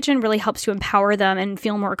out in the kitchen, really helps to empower them and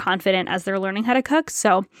feel more confident as they're learning how to cook.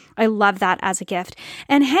 So I love that as a gift.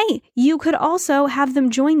 And hey, you could also have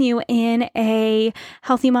them join you in a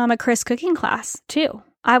Healthy Mama Chris cooking class too.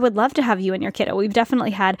 I would love to have you and your kiddo. We've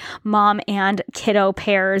definitely had mom and kiddo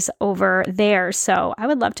pairs over there. So I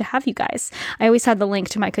would love to have you guys. I always have the link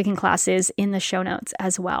to my cooking classes in the show notes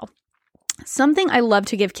as well. Something I love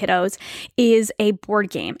to give kiddos is a board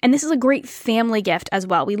game. And this is a great family gift as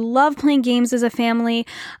well. We love playing games as a family.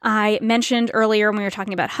 I mentioned earlier when we were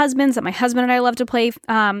talking about husbands that my husband and I love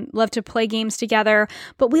to play games together,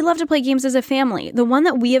 but we love to play games as a family. The one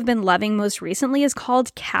that we have been loving most recently is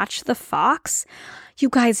called Catch the Fox. You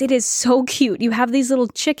guys, it is so cute. You have these little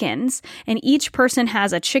chickens and each person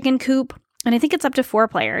has a chicken coop. And I think it's up to 4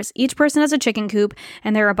 players. Each person has a chicken coop,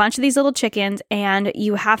 and there are a bunch of these little chickens, and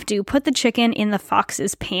you have to put the chicken in the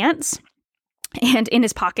fox's pants and in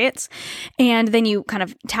his pockets, and then you kind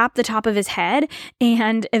of tap the top of his head,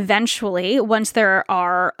 and eventually, once there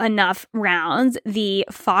are enough rounds, the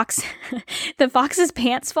fox's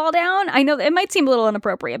pants fall down. I know it might seem a little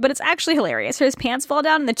inappropriate, but it's actually hilarious. So his pants fall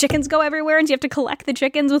down and the chickens go everywhere, and you have to collect the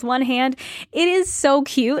chickens with one hand. It is so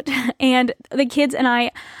cute, and the kids and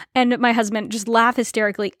I and my husband just laugh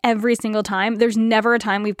hysterically every single time. There's never a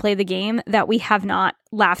time we've played the game that we have not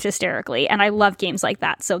laughed hysterically, and I love games like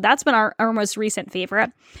that. So that's been our most recent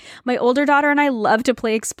favorite. My older daughter and I love to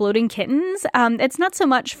play Exploding Kittens. It's not so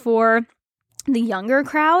much for the younger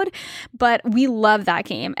crowd, but we love that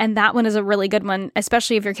game, and that one is a really good one,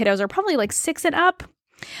 especially if your kiddos are probably like 6 and up.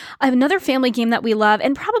 I have another family game that we love,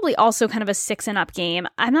 and probably also kind of a 6 and up game.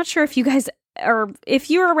 I'm not sure if you guys, or if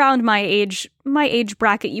you're around my age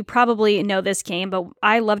bracket, you probably know this game, but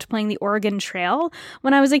I loved playing the Oregon Trail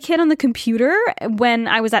when I was a kid on the computer when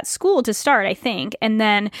I was at school to start, I think. And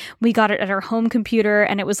then we got it at our home computer,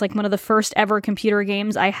 and it was like one of the first ever computer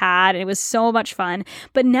games I had. And it was so much fun.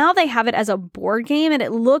 But now they have it as a board game, and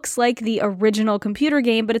it looks like the original computer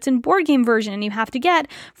game, but it's in board game version, and you have to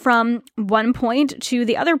get from one point to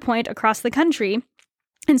the other point across the country.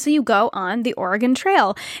 And so you go on the Oregon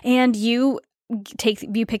Trail, and you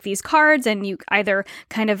pick these cards, and you either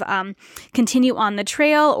kind of continue on the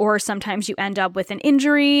trail, or sometimes you end up with an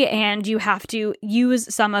injury and you have to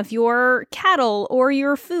use some of your cattle or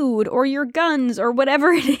your food or your guns or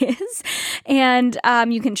whatever it is. And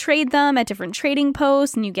you can trade them at different trading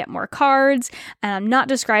posts, and you get more cards. And I'm not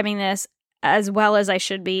describing this as well as I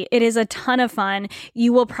should be. It is a ton of fun.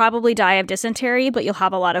 You will probably die of dysentery, but you'll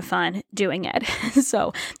have a lot of fun doing it.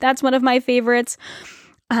 So that's one of my favorites.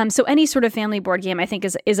 So any sort of family board game I think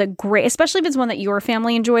is a great, especially if it's one that your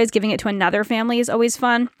family enjoys, giving it to another family is always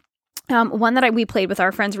fun. One that we played with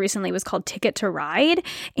our friends recently was called Ticket to Ride,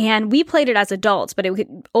 and we played it as adults, but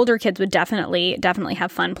older kids would definitely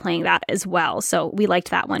have fun playing that as well. So we liked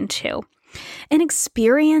that one too. An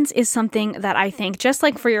experience is something that I think, just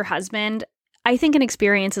like for your husband, I think an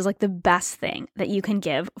experience is like the best thing that you can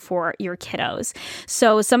give for your kiddos.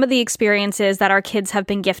 So some of the experiences that our kids have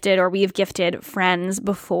been gifted, or we've gifted friends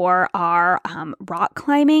before, are rock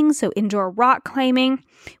climbing, so indoor rock climbing.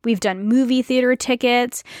 We've done movie theater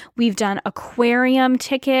tickets. We've done aquarium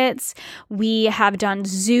tickets. We have done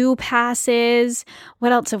zoo passes.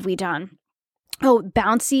 What else have we done? Oh, not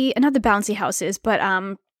the bouncy houses, but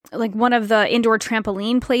like one of the indoor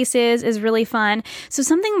trampoline places is really fun. So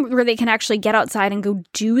something where they can actually get outside and go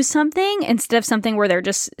do something instead of something where they're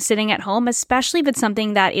just sitting at home, especially if it's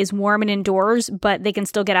something that is warm and indoors, but they can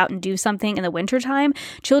still get out and do something in the wintertime.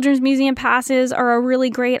 Children's museum passes are a really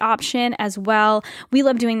great option as well. We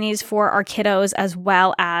love doing these for our kiddos as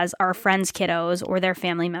well as our friends' kiddos or their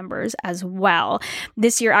family members as well.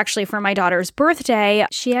 This year, actually, for my daughter's birthday,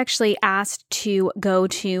 she actually asked to go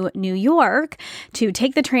to New York to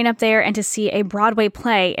take the train up there and to see a Broadway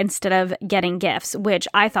play instead of getting gifts, which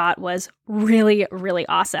I thought was really, really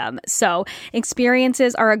awesome. So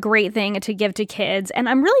experiences are a great thing to give to kids. And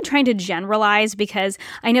I'm really trying to generalize, because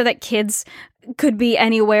I know that kids could be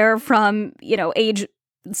anywhere from, age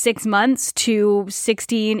 6 months to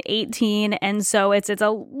 16, 18. And so it's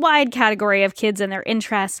a wide category of kids and their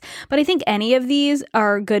interests. But I think any of these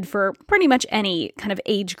are good for pretty much any kind of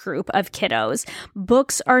age group of kiddos.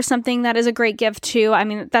 Books are something that is a great gift too. I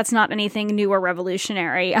mean, that's not anything new or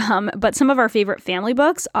revolutionary. But some of our favorite family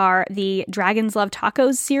books are the Dragons Love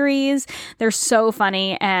Tacos series. They're so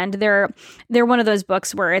funny. And they're one of those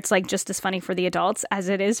books where it's like just as funny for the adults as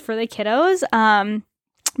it is for the kiddos.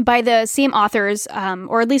 By the same authors,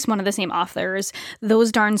 or at least one of the same authors.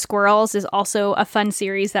 Those Darn Squirrels is also a fun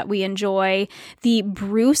series that we enjoy. The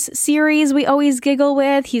Bruce series we always giggle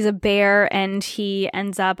with. He's a bear and he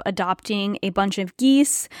ends up adopting a bunch of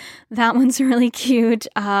geese. That one's really cute.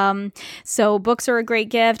 So books are a great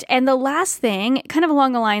gift. And the last thing, kind of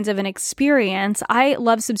along the lines of an experience, I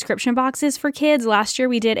love subscription boxes for kids. Last year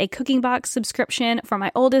we did a cooking box subscription for my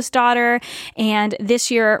oldest daughter. And this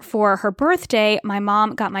year for her birthday, my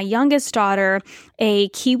mom got my youngest daughter a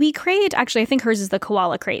Kiwi crate. Actually, I think hers is the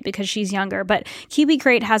koala crate because she's younger, but Kiwi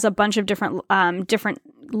crate has a bunch of different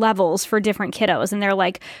levels for different kiddos, and they're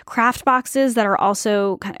like craft boxes that are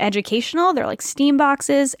also kind of educational. They're like STEAM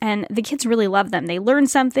boxes, and the kids really love them. They learn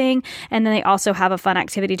something, and then they also have a fun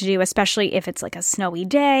activity to do, especially if it's like a snowy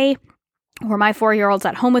day. Or my 4-year-old's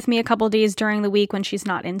at home with me a couple days during the week when she's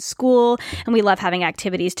not in school, and we love having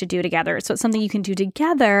activities to do together. So it's something you can do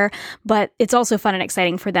together, but it's also fun and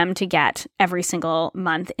exciting for them to get every single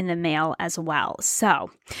month in the mail as well. So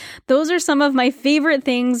those are some of my favorite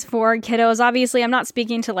things for kiddos. Obviously, I'm not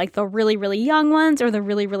speaking to like the really, really young ones or the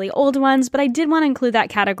really, really old ones, but I did want to include that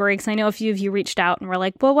category because I know a few of you reached out and were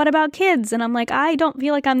like, well, what about kids? And I'm like, I don't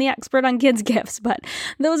feel like I'm the expert on kids' gifts, but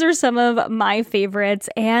those are some of my favorites.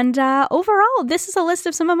 And overall, this is a list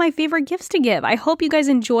of some of my favorite gifts to give. I hope you guys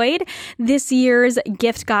enjoyed this year's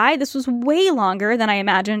gift guide. This was way longer than I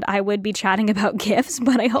imagined I would be chatting about gifts,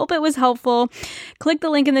 but I hope it was helpful. Click the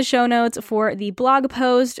link in the show notes for the blog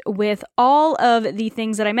post with all of the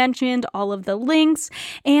things that I mentioned, all of the links.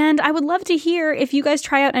 And I would love to hear if you guys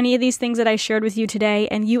try out any of these things that I shared with you today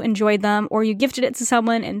and you enjoyed them, or you gifted it to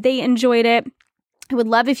someone and they enjoyed it. I would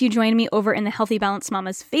love if you join me over in the Healthy Balanced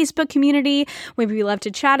Mamas Facebook community, where we love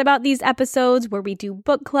to chat about these episodes, where we do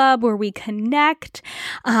book club, where we connect.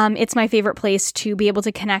 It's my favorite place to be able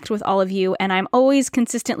to connect with all of you, and I'm always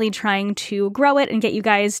consistently trying to grow it and get you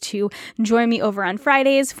guys to join me over on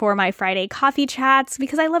Fridays for my Friday coffee chats,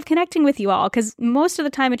 because I love connecting with you all, because most of the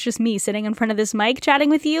time it's just me sitting in front of this mic chatting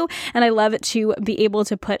with you, and I love to be able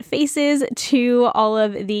to put faces to all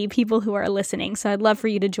of the people who are listening. So I'd love for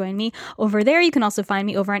you to join me over there. You can also find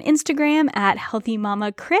me over on Instagram at Healthy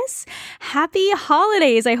Mama Chris. Happy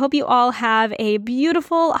holidays! I hope you all have a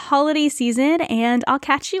beautiful holiday season, and I'll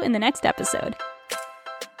catch you in the next episode.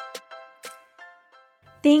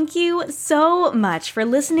 Thank you so much for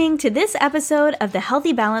listening to this episode of the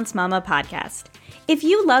Healthy Balanced Mama podcast. If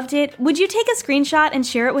you loved it, would you take a screenshot and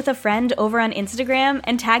share it with a friend over on Instagram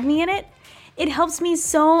and tag me in it? It helps me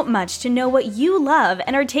so much to know what you love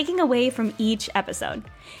and are taking away from each episode.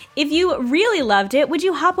 If you really loved it, would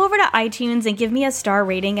you hop over to iTunes and give me a star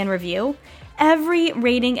rating and review? Every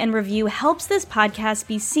rating and review helps this podcast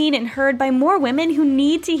be seen and heard by more women who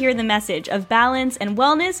need to hear the message of balance and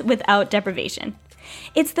wellness without deprivation.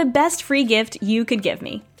 It's the best free gift you could give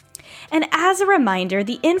me. And as a reminder,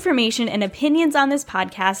 the information and opinions on this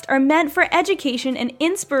podcast are meant for education and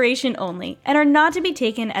inspiration only and are not to be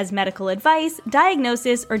taken as medical advice,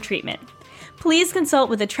 diagnosis, or treatment. Please consult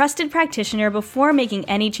with a trusted practitioner before making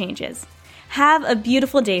any changes. Have a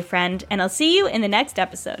beautiful day, friend, and I'll see you in the next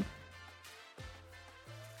episode.